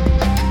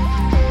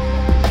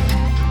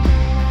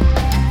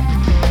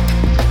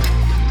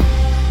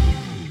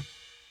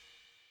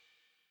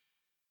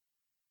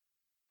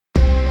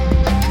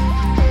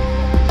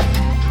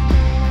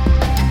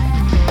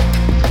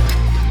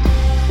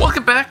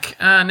 Welcome back,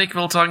 Nick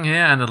Wiltong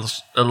here, and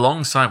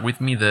alongside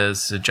with me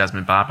there's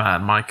Jasmine Barber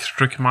and Mike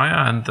Strickmeyer,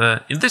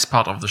 and in this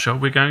part of the show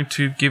we're going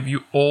to give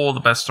you all the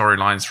best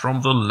storylines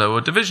from the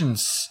lower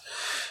divisions.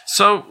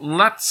 So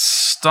let's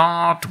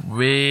start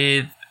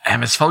with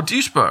MSV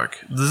Duisburg.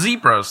 The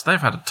Zebras, they've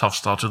had a tough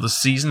start to the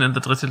season in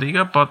the Dritte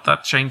Liga, but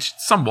that changed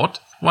somewhat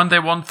when they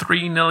won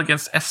 3-0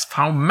 against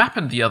SV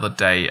Meppen the other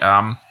day.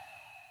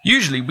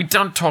 Usually, we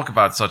don't talk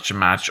about such a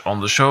match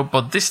on the show,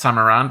 but this time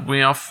around,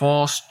 we are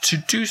forced to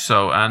do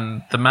so.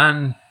 And the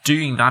man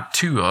doing that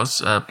to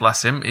us,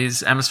 bless him,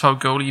 is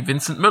MSV goalie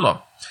Vincent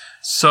Müller.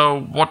 So,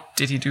 what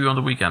did he do on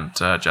the weekend,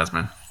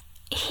 Jasmine?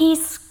 He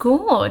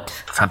scored.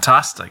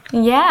 Fantastic.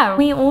 Yeah,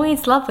 we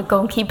always love a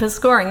goalkeeper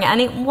scoring.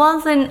 And it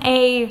wasn't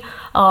a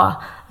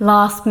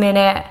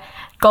last-minute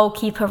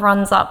goalkeeper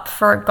runs up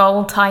for a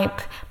goal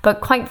type,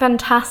 but quite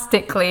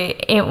fantastically,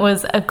 it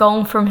was a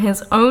goal from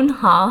his own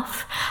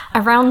half,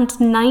 around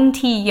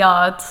 90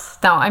 yards.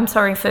 Now, I'm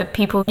sorry for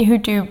people who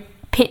do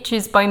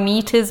pitches by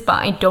meters,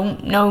 but I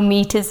don't know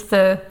meters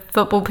for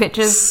football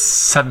pitches.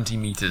 70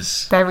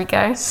 meters. There we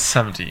go.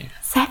 70.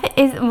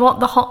 Is what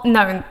the whole...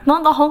 No,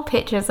 not the whole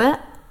pitch, is it?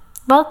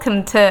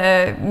 Welcome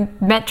to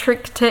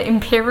Metric to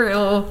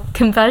Imperial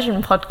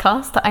Conversion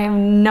Podcast. I have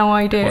no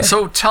idea.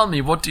 So tell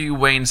me, what do you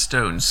weigh in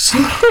stones?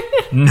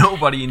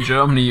 Nobody in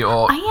Germany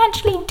or I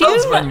actually do.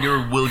 elsewhere in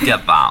Europe will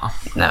get that.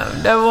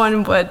 No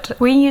one would.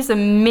 We use a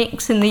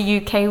mix in the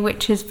UK,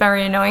 which is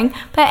very annoying.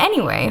 But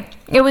anyway,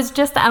 it was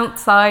just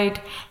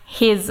outside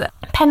his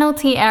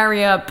penalty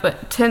area,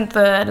 but to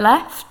the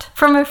left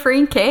from a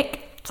free kick.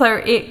 So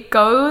it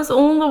goes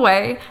all the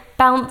way,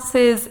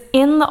 bounces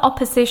in the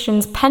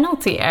opposition's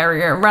penalty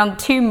area, around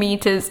 2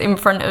 meters in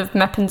front of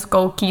Meppen's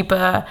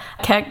goalkeeper,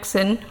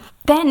 Keksen.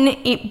 Then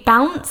it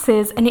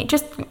bounces and it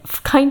just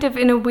kind of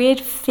in a weird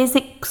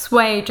physics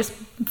way just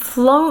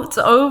floats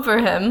over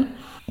him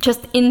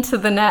just into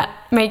the net,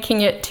 making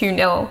it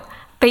 2-0.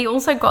 They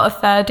also got a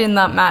third in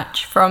that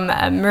match from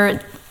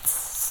Murat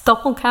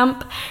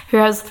Stoppelkamp, who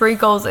has 3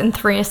 goals and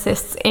 3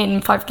 assists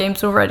in 5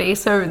 games already.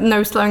 So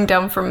no slowing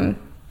down from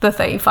the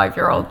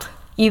 35-year-old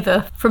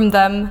either from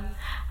them.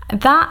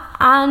 That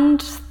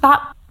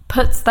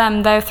puts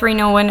them, their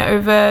 3-0 win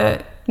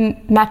over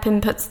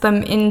Meppen puts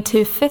them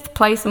into 5th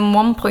place and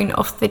 1 point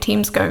off the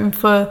teams going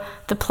for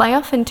the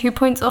playoff and 2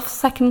 points off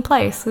second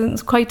place. And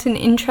it's quite an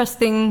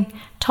interesting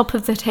top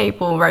of the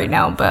table right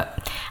now.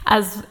 But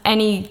as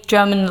any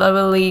German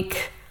lower league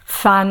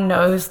fan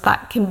knows,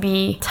 that can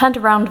be turned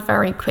around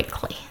very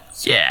quickly.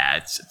 Yeah,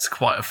 it's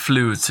quite a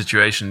fluid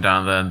situation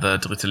down there in the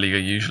Dritte Liga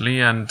usually.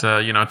 And,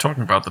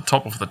 talking about the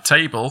top of the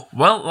table,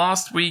 well,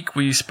 last week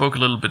we spoke a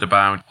little bit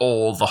about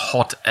all the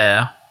hot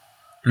air,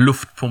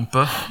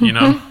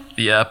 Luftpumpe,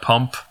 the air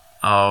pump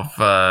of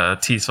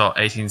TSV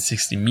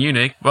 1860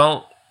 Munich.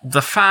 Well,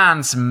 the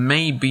fans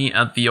may be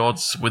at the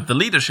odds with the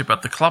leadership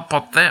at the club,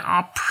 but they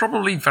are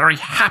probably very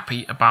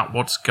happy about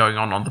what's going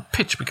on the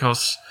pitch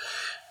because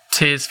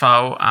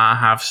TSV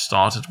have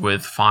started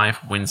with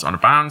 5 wins on a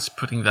bounce,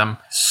 putting them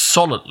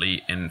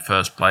solidly in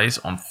first place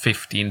on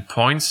 15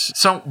 points.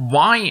 So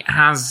why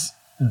has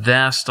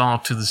their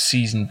start to the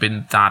season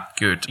been that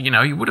good?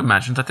 You would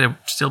imagine that they'd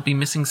still be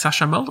missing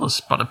Sascha Mölders,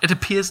 but it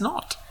appears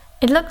not.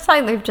 It looks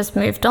like they've just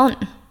moved on.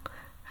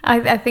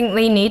 I think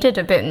they needed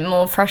a bit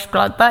more fresh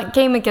blood. That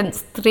game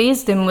against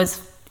Dresden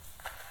was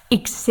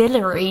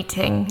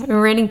exhilarating. It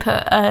really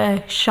put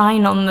a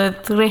shine on the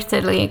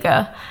Dritte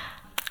Liga.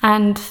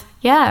 And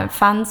yeah,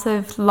 fans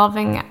are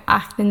loving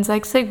Aachen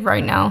Leipzig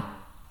right now.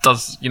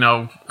 Does,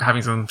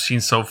 having them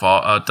seen so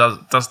far,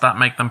 does that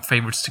make them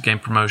favourites to gain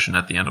promotion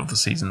at the end of the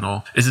season?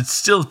 Or is it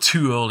still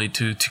too early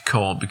to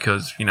call?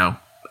 Because,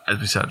 as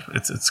we said,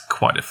 it's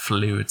quite a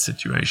fluid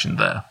situation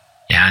there.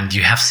 Yeah, and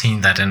you have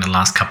seen that in the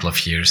last couple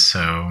of years,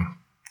 so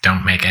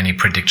don't make any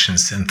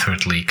predictions in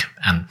third league,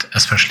 and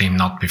especially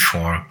not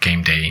before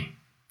game day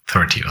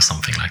 30 or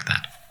something like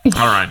that.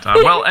 All right.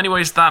 Well,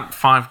 anyways, that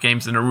 5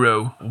 games in a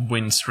row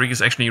win streak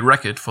is actually a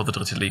record for the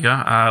Dritte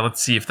Liga.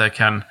 Let's see if they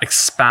can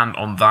expand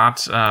on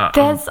that.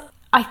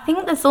 I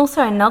think there's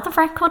also another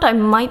record, I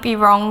might be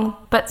wrong,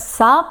 but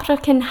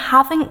Saarbrücken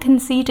haven't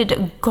conceded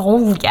a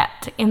goal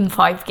yet in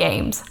 5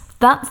 games.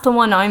 That's the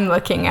one I'm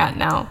looking at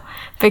now,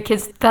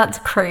 because that's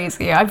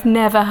crazy. I've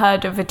never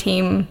heard of a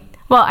team...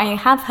 Well, I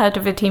have heard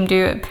of a team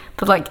do it,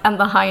 but at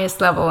the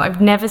highest level. I've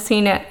never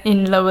seen it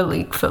in lower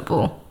league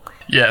football.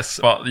 Yes,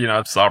 but,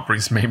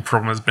 Saarbrücken's main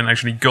problem has been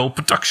actually goal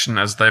production,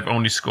 as they've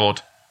only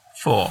scored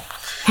 4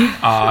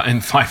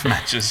 in 5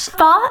 matches.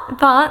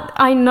 But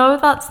I know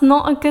that's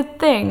not a good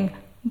thing,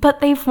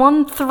 but they've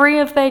won 3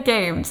 of their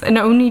games and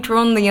only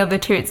drawn the other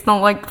 2. It's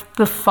not like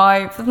the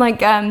 5, like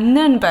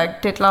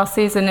Nürnberg did last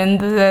season in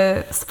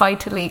the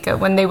Zweite Liga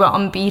when they were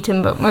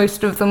unbeaten, but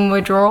most of them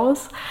were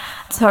draws.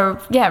 So,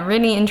 yeah,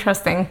 really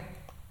interesting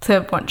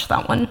to watch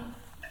that one.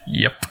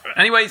 Yep.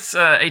 Anyways,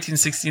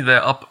 1860,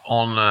 they're up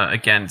on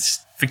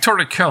against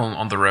Viktoria Köln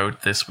on the road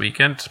this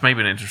weekend.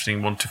 Maybe an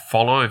interesting one to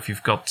follow if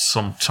you've got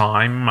some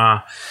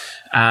time.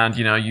 And,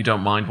 you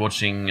don't mind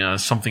watching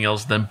something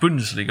else than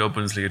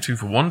Bundesliga 2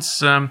 for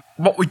once.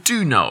 What we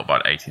do know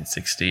about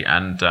 1860,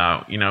 and,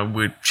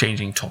 we're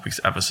changing topics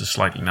ever so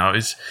slightly now,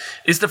 is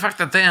the fact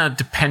that they are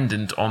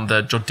dependent on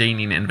the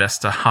Jordanian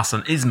investor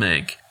Hassan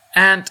Ismaig.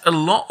 And a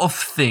lot of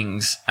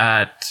things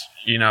at,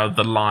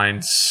 the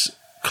Lions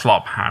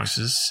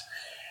clubhouses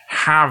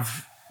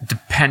have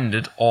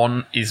depended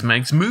on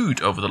Ismaig's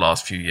mood over the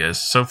last few years.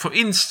 So, for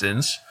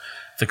instance,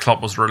 the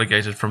club was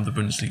relegated from the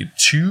Bundesliga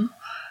 2.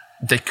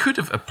 They could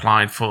have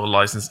applied for a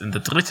license in the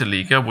Dritte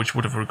Liga, which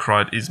would have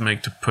required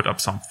Ismaig to put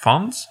up some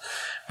funds.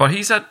 But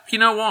he said, you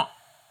know what?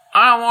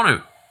 I don't want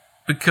to.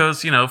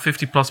 Because,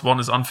 50 plus 1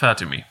 is unfair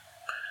to me.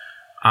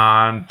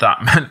 And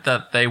that meant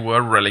that they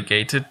were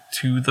relegated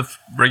to the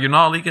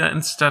Regionalliga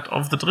instead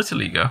of the Dritte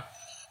Liga.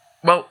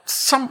 Well,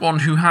 someone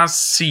who has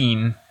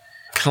seen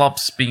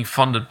clubs being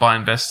funded by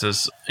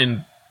investors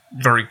in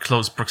very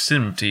close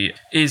proximity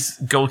is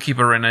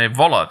goalkeeper René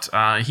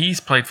Wollert.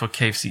 He's played for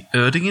KFC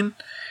Uerdingen,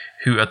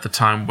 who at the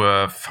time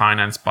were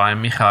financed by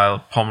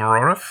Michail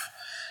Pomeroyev.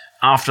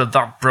 After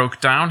that broke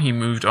down, he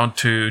moved on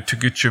to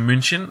Türkgücü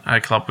München, a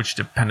club which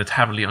depended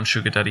heavily on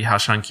sugar daddy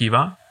Hasan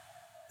Kiva.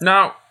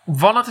 Now,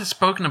 Wollert has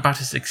spoken about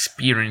his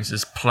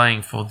experiences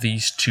playing for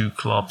these 2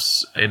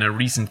 clubs in a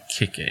recent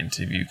Kicker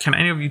interview. Can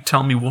any of you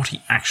tell me what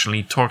he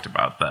actually talked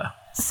about there?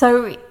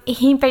 So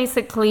he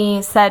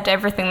basically said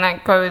everything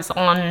that goes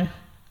on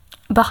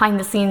behind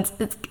the scenes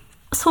is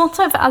sort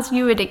of as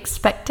you would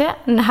expect it,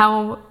 and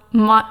how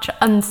much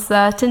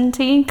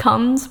uncertainty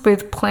comes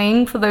with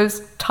playing for those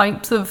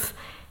types of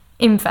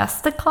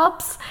investor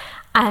clubs,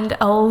 and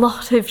a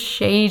lot of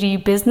shady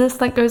business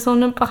that goes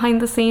on behind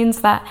the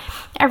scenes. That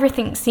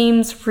everything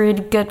seems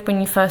really good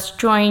when you first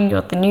join,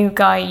 you're the new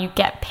guy, you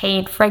get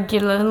paid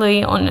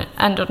regularly on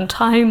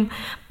time,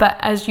 but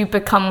as you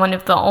become one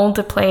of the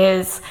older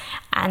players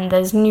and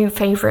there's new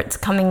favourites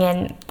coming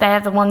in, they're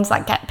the ones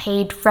that get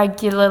paid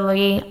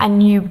regularly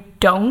and you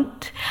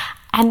don't,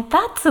 and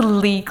that's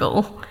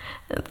illegal.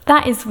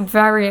 That is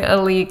very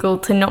illegal,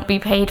 to not be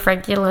paid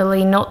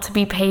regularly, not to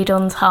be paid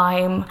on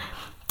time,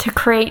 to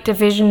create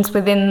divisions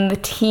within the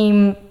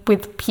team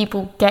with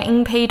people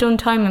getting paid on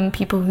time and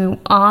people who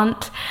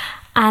aren't.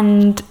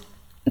 And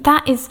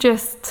that is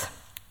just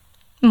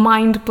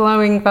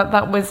mind-blowing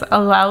that was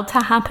allowed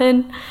to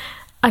happen.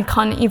 I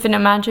can't even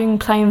imagine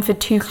playing for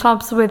 2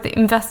 clubs with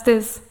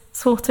investors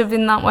sort of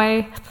in that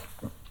way.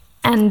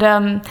 And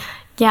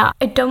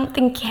I don't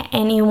think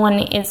anyone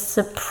is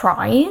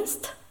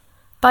surprised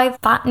by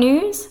that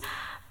news,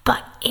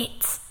 but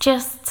it's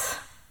just,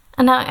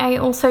 and I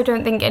also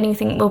don't think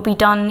anything will be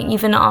done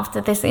even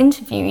after this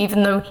interview,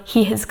 even though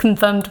he has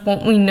confirmed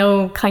what we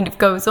know kind of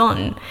goes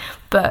on.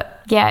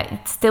 But yeah,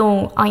 it's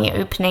still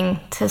eye-opening,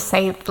 to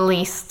say the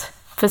least,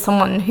 for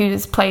someone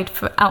who's played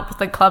out for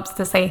the clubs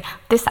to say,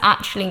 this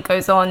actually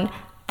goes on,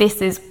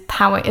 this is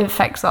how it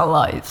affects our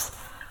lives.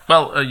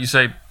 Well, you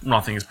say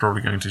nothing is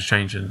probably going to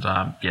change, and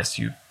yes,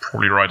 you're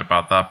probably right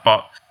about that,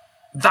 but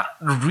that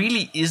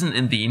really isn't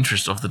in the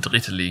interest of the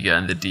Dritte Liga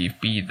and the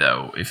DFB,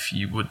 though, if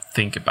you would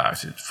think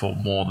about it for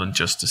more than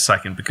just a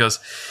second, because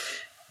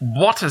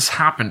what has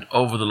happened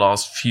over the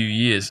last few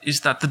years is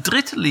that the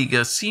Dritte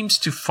Liga seems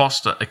to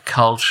foster a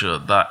culture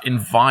that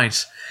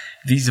invites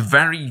these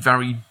very,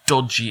 very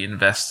dodgy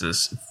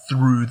investors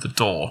through the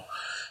door.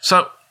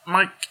 So,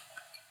 Mike,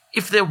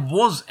 if there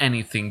was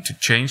anything to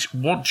change,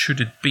 what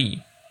should it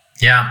be?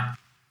 Yeah,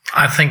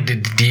 I think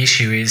the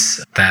issue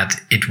is that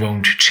it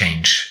won't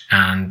change,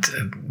 and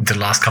the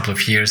last couple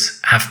of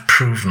years have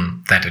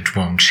proven that it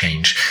won't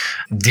change.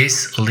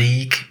 This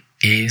league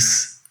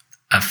is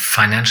a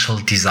financial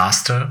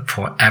disaster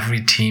for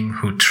every team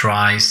who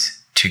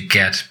tries to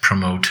get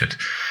promoted.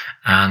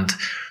 And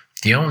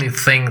the only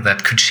thing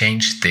that could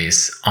change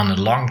this on a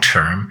long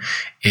term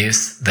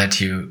is that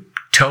you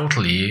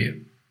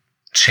totally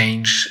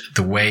change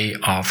the way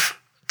of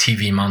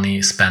TV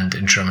money spent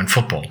in German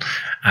football.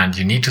 And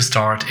you need to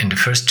start in the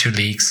first 2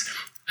 leagues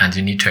and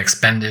you need to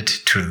expand it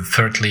to the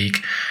 3rd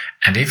league.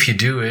 And if you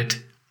do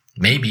it,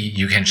 maybe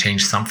you can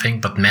change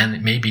something, but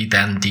maybe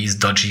then these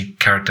dodgy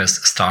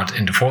characters start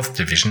in the 4th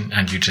division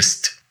and you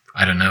just,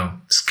 I don't know,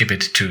 skip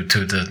it to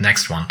the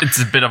next one. It's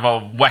a bit of a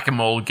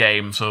whack-a-mole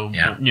game. So,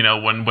 yeah.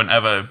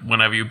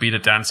 Whenever you beat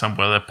it down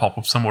somewhere, they pop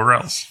up somewhere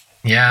else.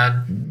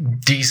 Yeah,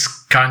 these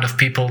kind of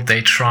people,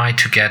 they try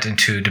to get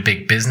into the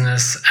big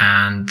business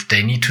and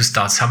they need to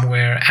start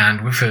somewhere.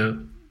 And with a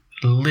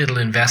little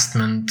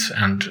investment,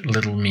 and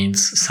little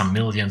means some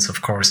millions,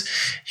 of course,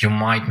 you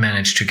might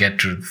manage to get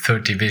to the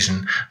 3rd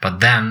division.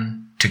 But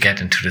then to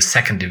get into the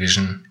 2nd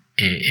division,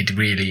 it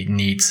really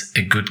needs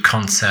a good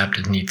concept.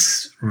 It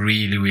needs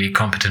really, really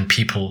competent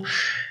people.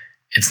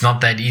 it's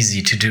not that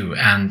easy to do.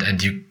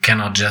 And you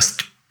cannot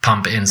just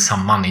pump in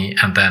some money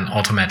and then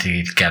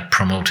automatically get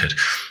promoted.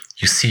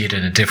 You see it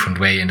in a different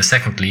way in the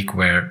second league,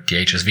 where the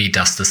HSV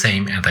does the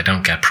same and they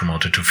don't get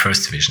promoted to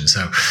first division.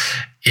 So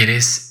it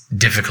is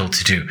difficult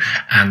to do.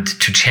 And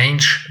to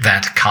change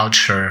that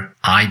culture,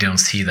 I don't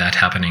see that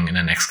happening in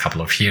the next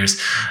couple of years.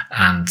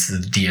 And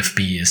the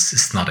DFB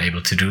is not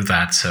able to do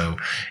that. So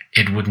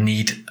it would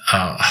need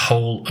a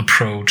whole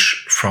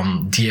approach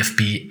from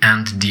DFB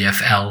and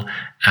DFL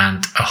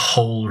and a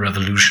whole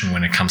revolution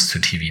when it comes to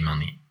TV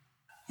money.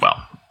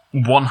 Well,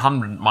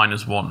 100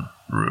 minus 1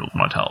 rule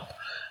might help.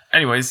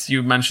 Anyways,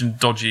 you mentioned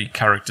dodgy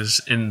characters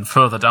in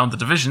further down the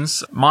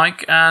divisions,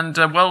 Mike, and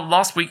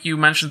last week you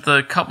mentioned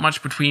the cup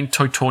match between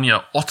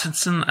Teutonia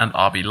Ottensen and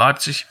RB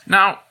Leipzig.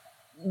 Now,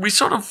 we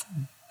sort of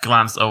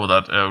glanced over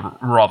that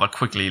rather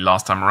quickly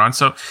last time around,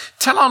 so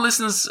tell our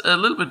listeners a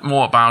little bit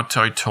more about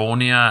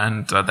Teutonia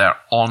and their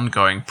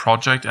ongoing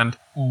project, and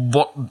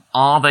what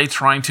are they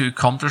trying to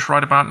accomplish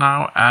right about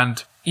now,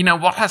 and,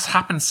 what has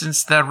happened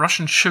since their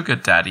Russian sugar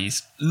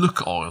daddies,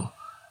 Lukoil,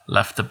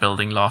 left the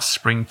building last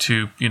spring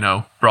to,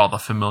 rather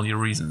familiar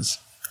reasons.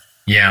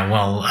 Yeah,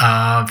 well,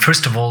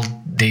 first of all,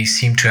 they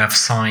seem to have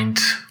signed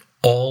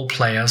all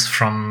players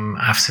from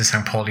FC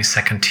St. Pauli's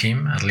second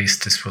team. At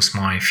least this was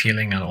my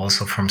feeling, and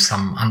also from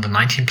some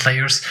under-19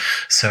 players.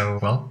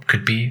 So,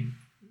 could be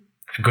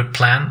a good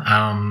plan,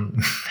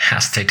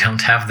 as they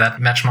don't have that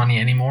match money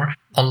anymore.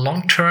 On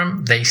long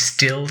term, they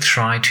still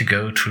try to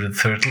go to the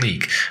third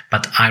league,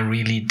 but I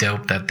really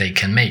doubt that they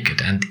can make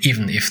it. And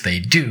even if they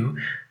do,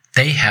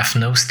 they have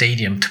no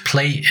stadium to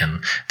play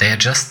in. They are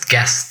just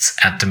guests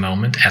at the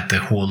moment at the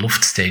Hohe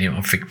Luft Stadium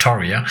of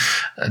Victoria.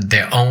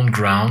 Their own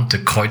ground, the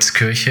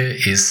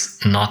Kreuzkirche, is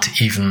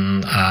not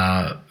even,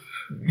 I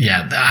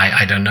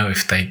don't know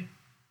if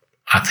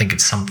I think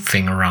it's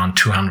something around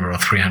 200 or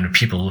 300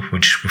 people,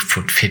 which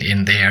would fit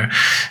in there.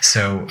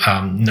 So,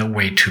 no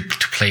way to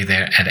play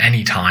there at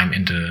any time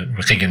in the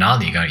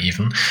Regionalliga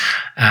even.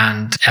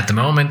 And at the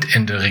moment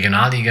in the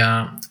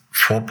Regionalliga,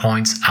 4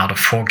 points out of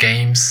 4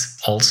 games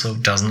also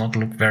does not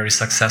look very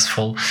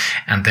successful.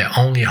 And their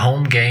only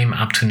home game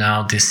up to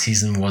now this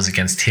season was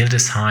against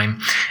Hildesheim,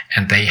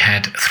 and they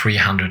had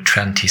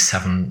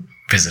 327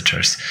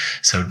 visitors.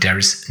 So there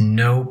is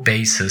no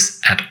basis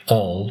at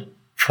all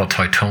for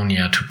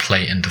Teutonia to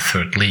play in the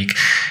third league.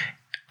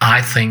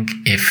 I think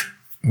if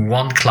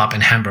one club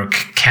in Hamburg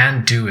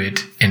can do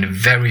it in a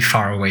very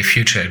far away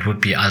future, it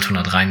would be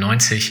Altona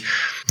 93.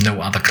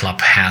 No other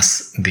club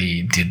has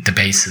the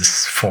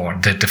basis for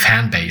the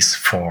fan base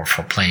for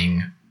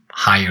playing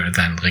higher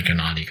than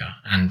Regionalliga.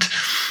 And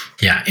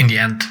yeah, in the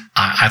end,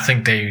 I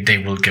think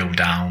they will go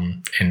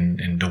down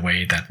in the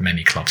way that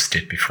many clubs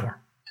did before.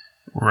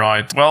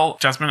 Right. Well,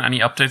 Jasmine, any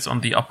updates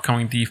on the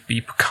upcoming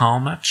DFB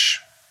Pokal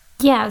match?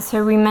 Yeah,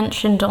 so we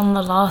mentioned on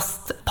the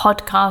last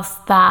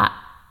podcast that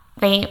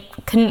they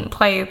couldn't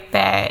play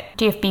their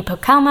DFB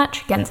Pokal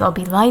match against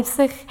RB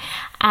Leipzig,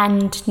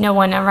 and no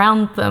one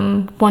around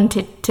them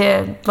wanted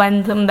to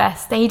lend them their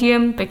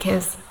stadium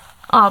because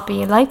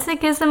RB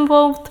Leipzig is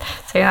involved.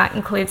 So that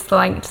includes the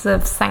likes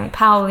of St.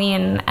 Pauli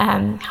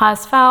and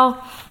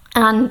HSV.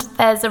 And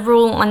there's a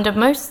rule under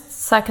most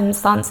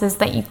circumstances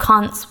that you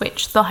can't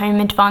switch the home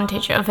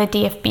advantage of a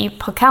DFB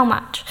Pokal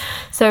match.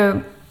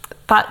 So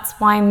that's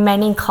why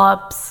many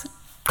clubs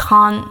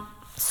can't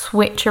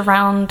switch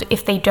around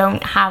if they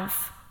don't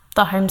have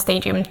the home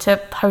stadium to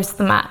host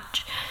the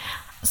match.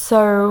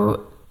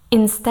 So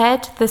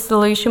instead, the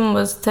solution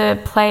was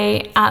to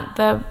play at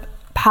the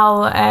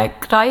Paul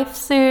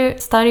Greifswald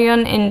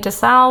Stadion in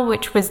Dessau,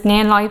 which was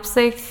near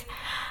Leipzig,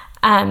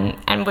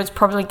 and was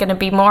probably going to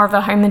be more of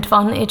a home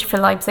advantage for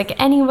Leipzig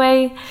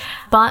anyway.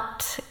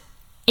 But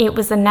it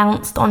was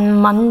announced on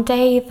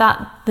Monday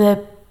that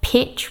the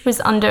pitch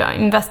was under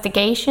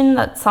investigation,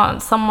 that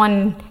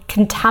someone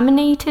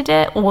contaminated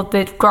it, or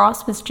the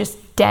grass was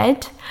just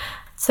dead.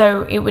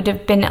 So it would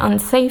have been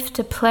unsafe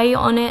to play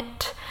on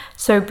it.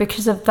 So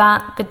because of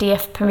that, the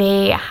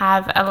DFB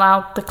have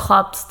allowed the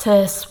clubs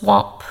to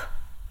swap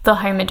the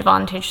home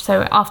advantage.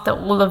 So after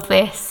all of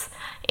this,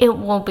 it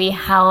will be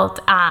held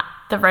at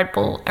the Red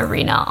Bull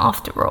Arena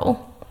after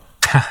all.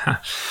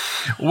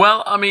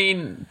 Well, I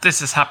mean, this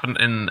has happened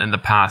in the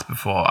past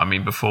before. I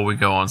mean, before we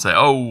go on and say,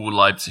 oh,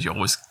 Leipzig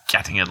always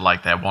getting it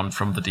like they won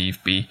from the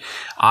DFB.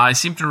 I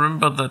seem to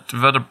remember that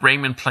Werder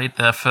Bremen played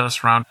their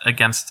first round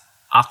against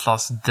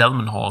Atlas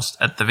Delmenhorst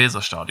at the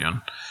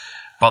Weserstadion.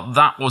 But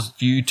that was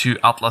due to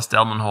Atlas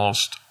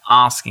Delmenhorst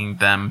asking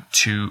them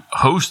to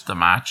host the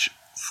match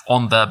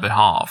on their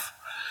behalf,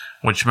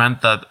 which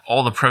meant that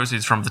all the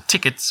proceeds from the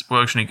tickets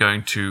were actually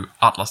going to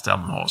Atlas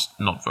Delmenhorst,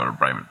 not Werder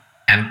Bremen.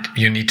 And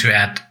you need to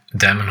add,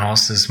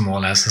 Delmenhorst is more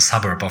or less a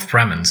suburb of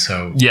Bremen,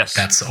 so yes,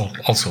 that's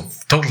also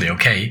totally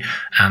okay.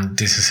 And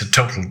this is a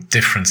total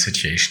different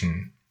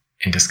situation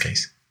in this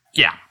case.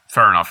 Yeah,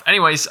 fair enough.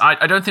 Anyways,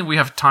 I don't think we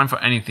have time for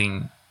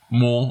anything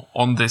more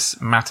on this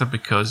matter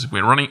because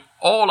we're running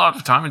all out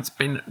of time. It's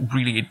been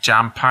really a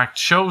jam-packed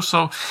show,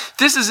 so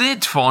this is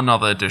it for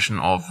another edition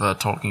of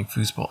Talking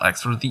Football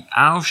Extra, the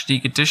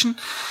Aufstieg edition.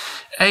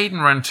 Aidan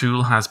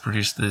Rantoul has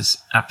produced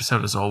this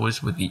episode, as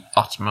always, with the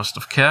utmost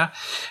of care.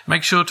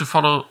 Make sure to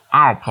follow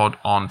our pod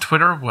on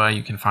Twitter, where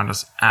you can find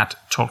us at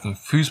Talking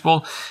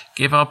Foosball.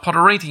 Give our pod a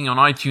rating on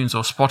iTunes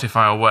or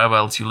Spotify or wherever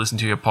else you listen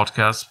to your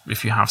podcast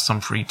if you have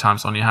some free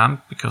times on your hand,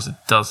 because it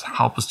does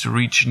help us to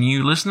reach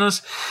new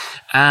listeners.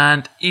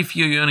 And if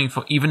you're yearning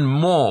for even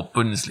more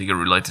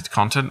Bundesliga-related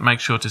content, make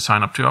sure to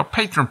sign up to our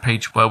Patreon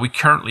page, where we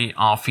currently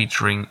are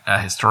featuring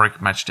a historic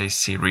matchday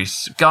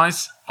series.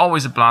 Guys,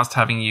 always a blast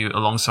having you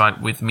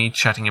alongside with me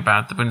chatting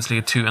about the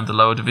Bundesliga 2 and the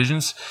lower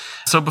divisions.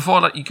 So before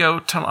I let you go,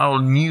 tell our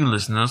new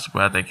listeners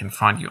where they can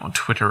find you on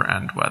Twitter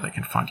and where they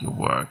can find your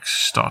work,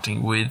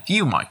 starting with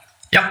you, Mike.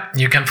 Yep,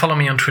 you can follow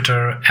me on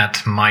Twitter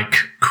at Mike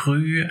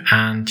Krü,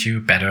 and you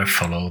better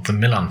follow the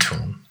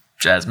Millern-Tone.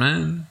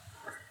 Jasmine.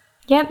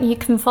 Yep, you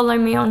can follow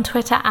me on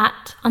Twitter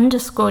at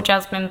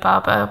 _Jasmine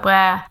Barber,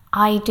 where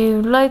I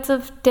do loads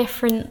of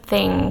different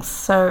things,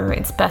 so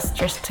it's best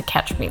just to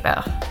catch me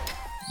there.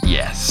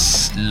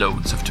 Yes,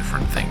 loads of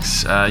different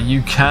things.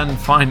 You can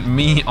find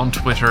me on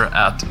Twitter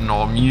at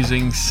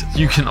NorMusings.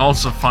 You can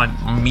also find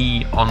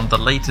me on the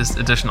latest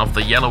edition of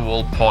the Yellow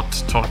Wall pod,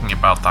 talking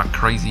about that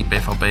crazy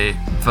BVB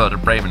Werder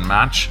Bremen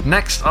match.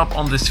 Next up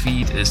on this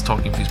feed is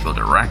Talking Football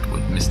Direct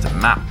with Mr.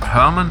 Matt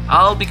Herman.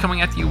 I'll be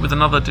coming at you with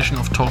another edition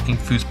of Talking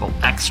Football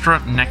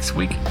Extra next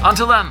week.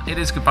 Until then, it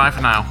is goodbye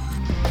for now.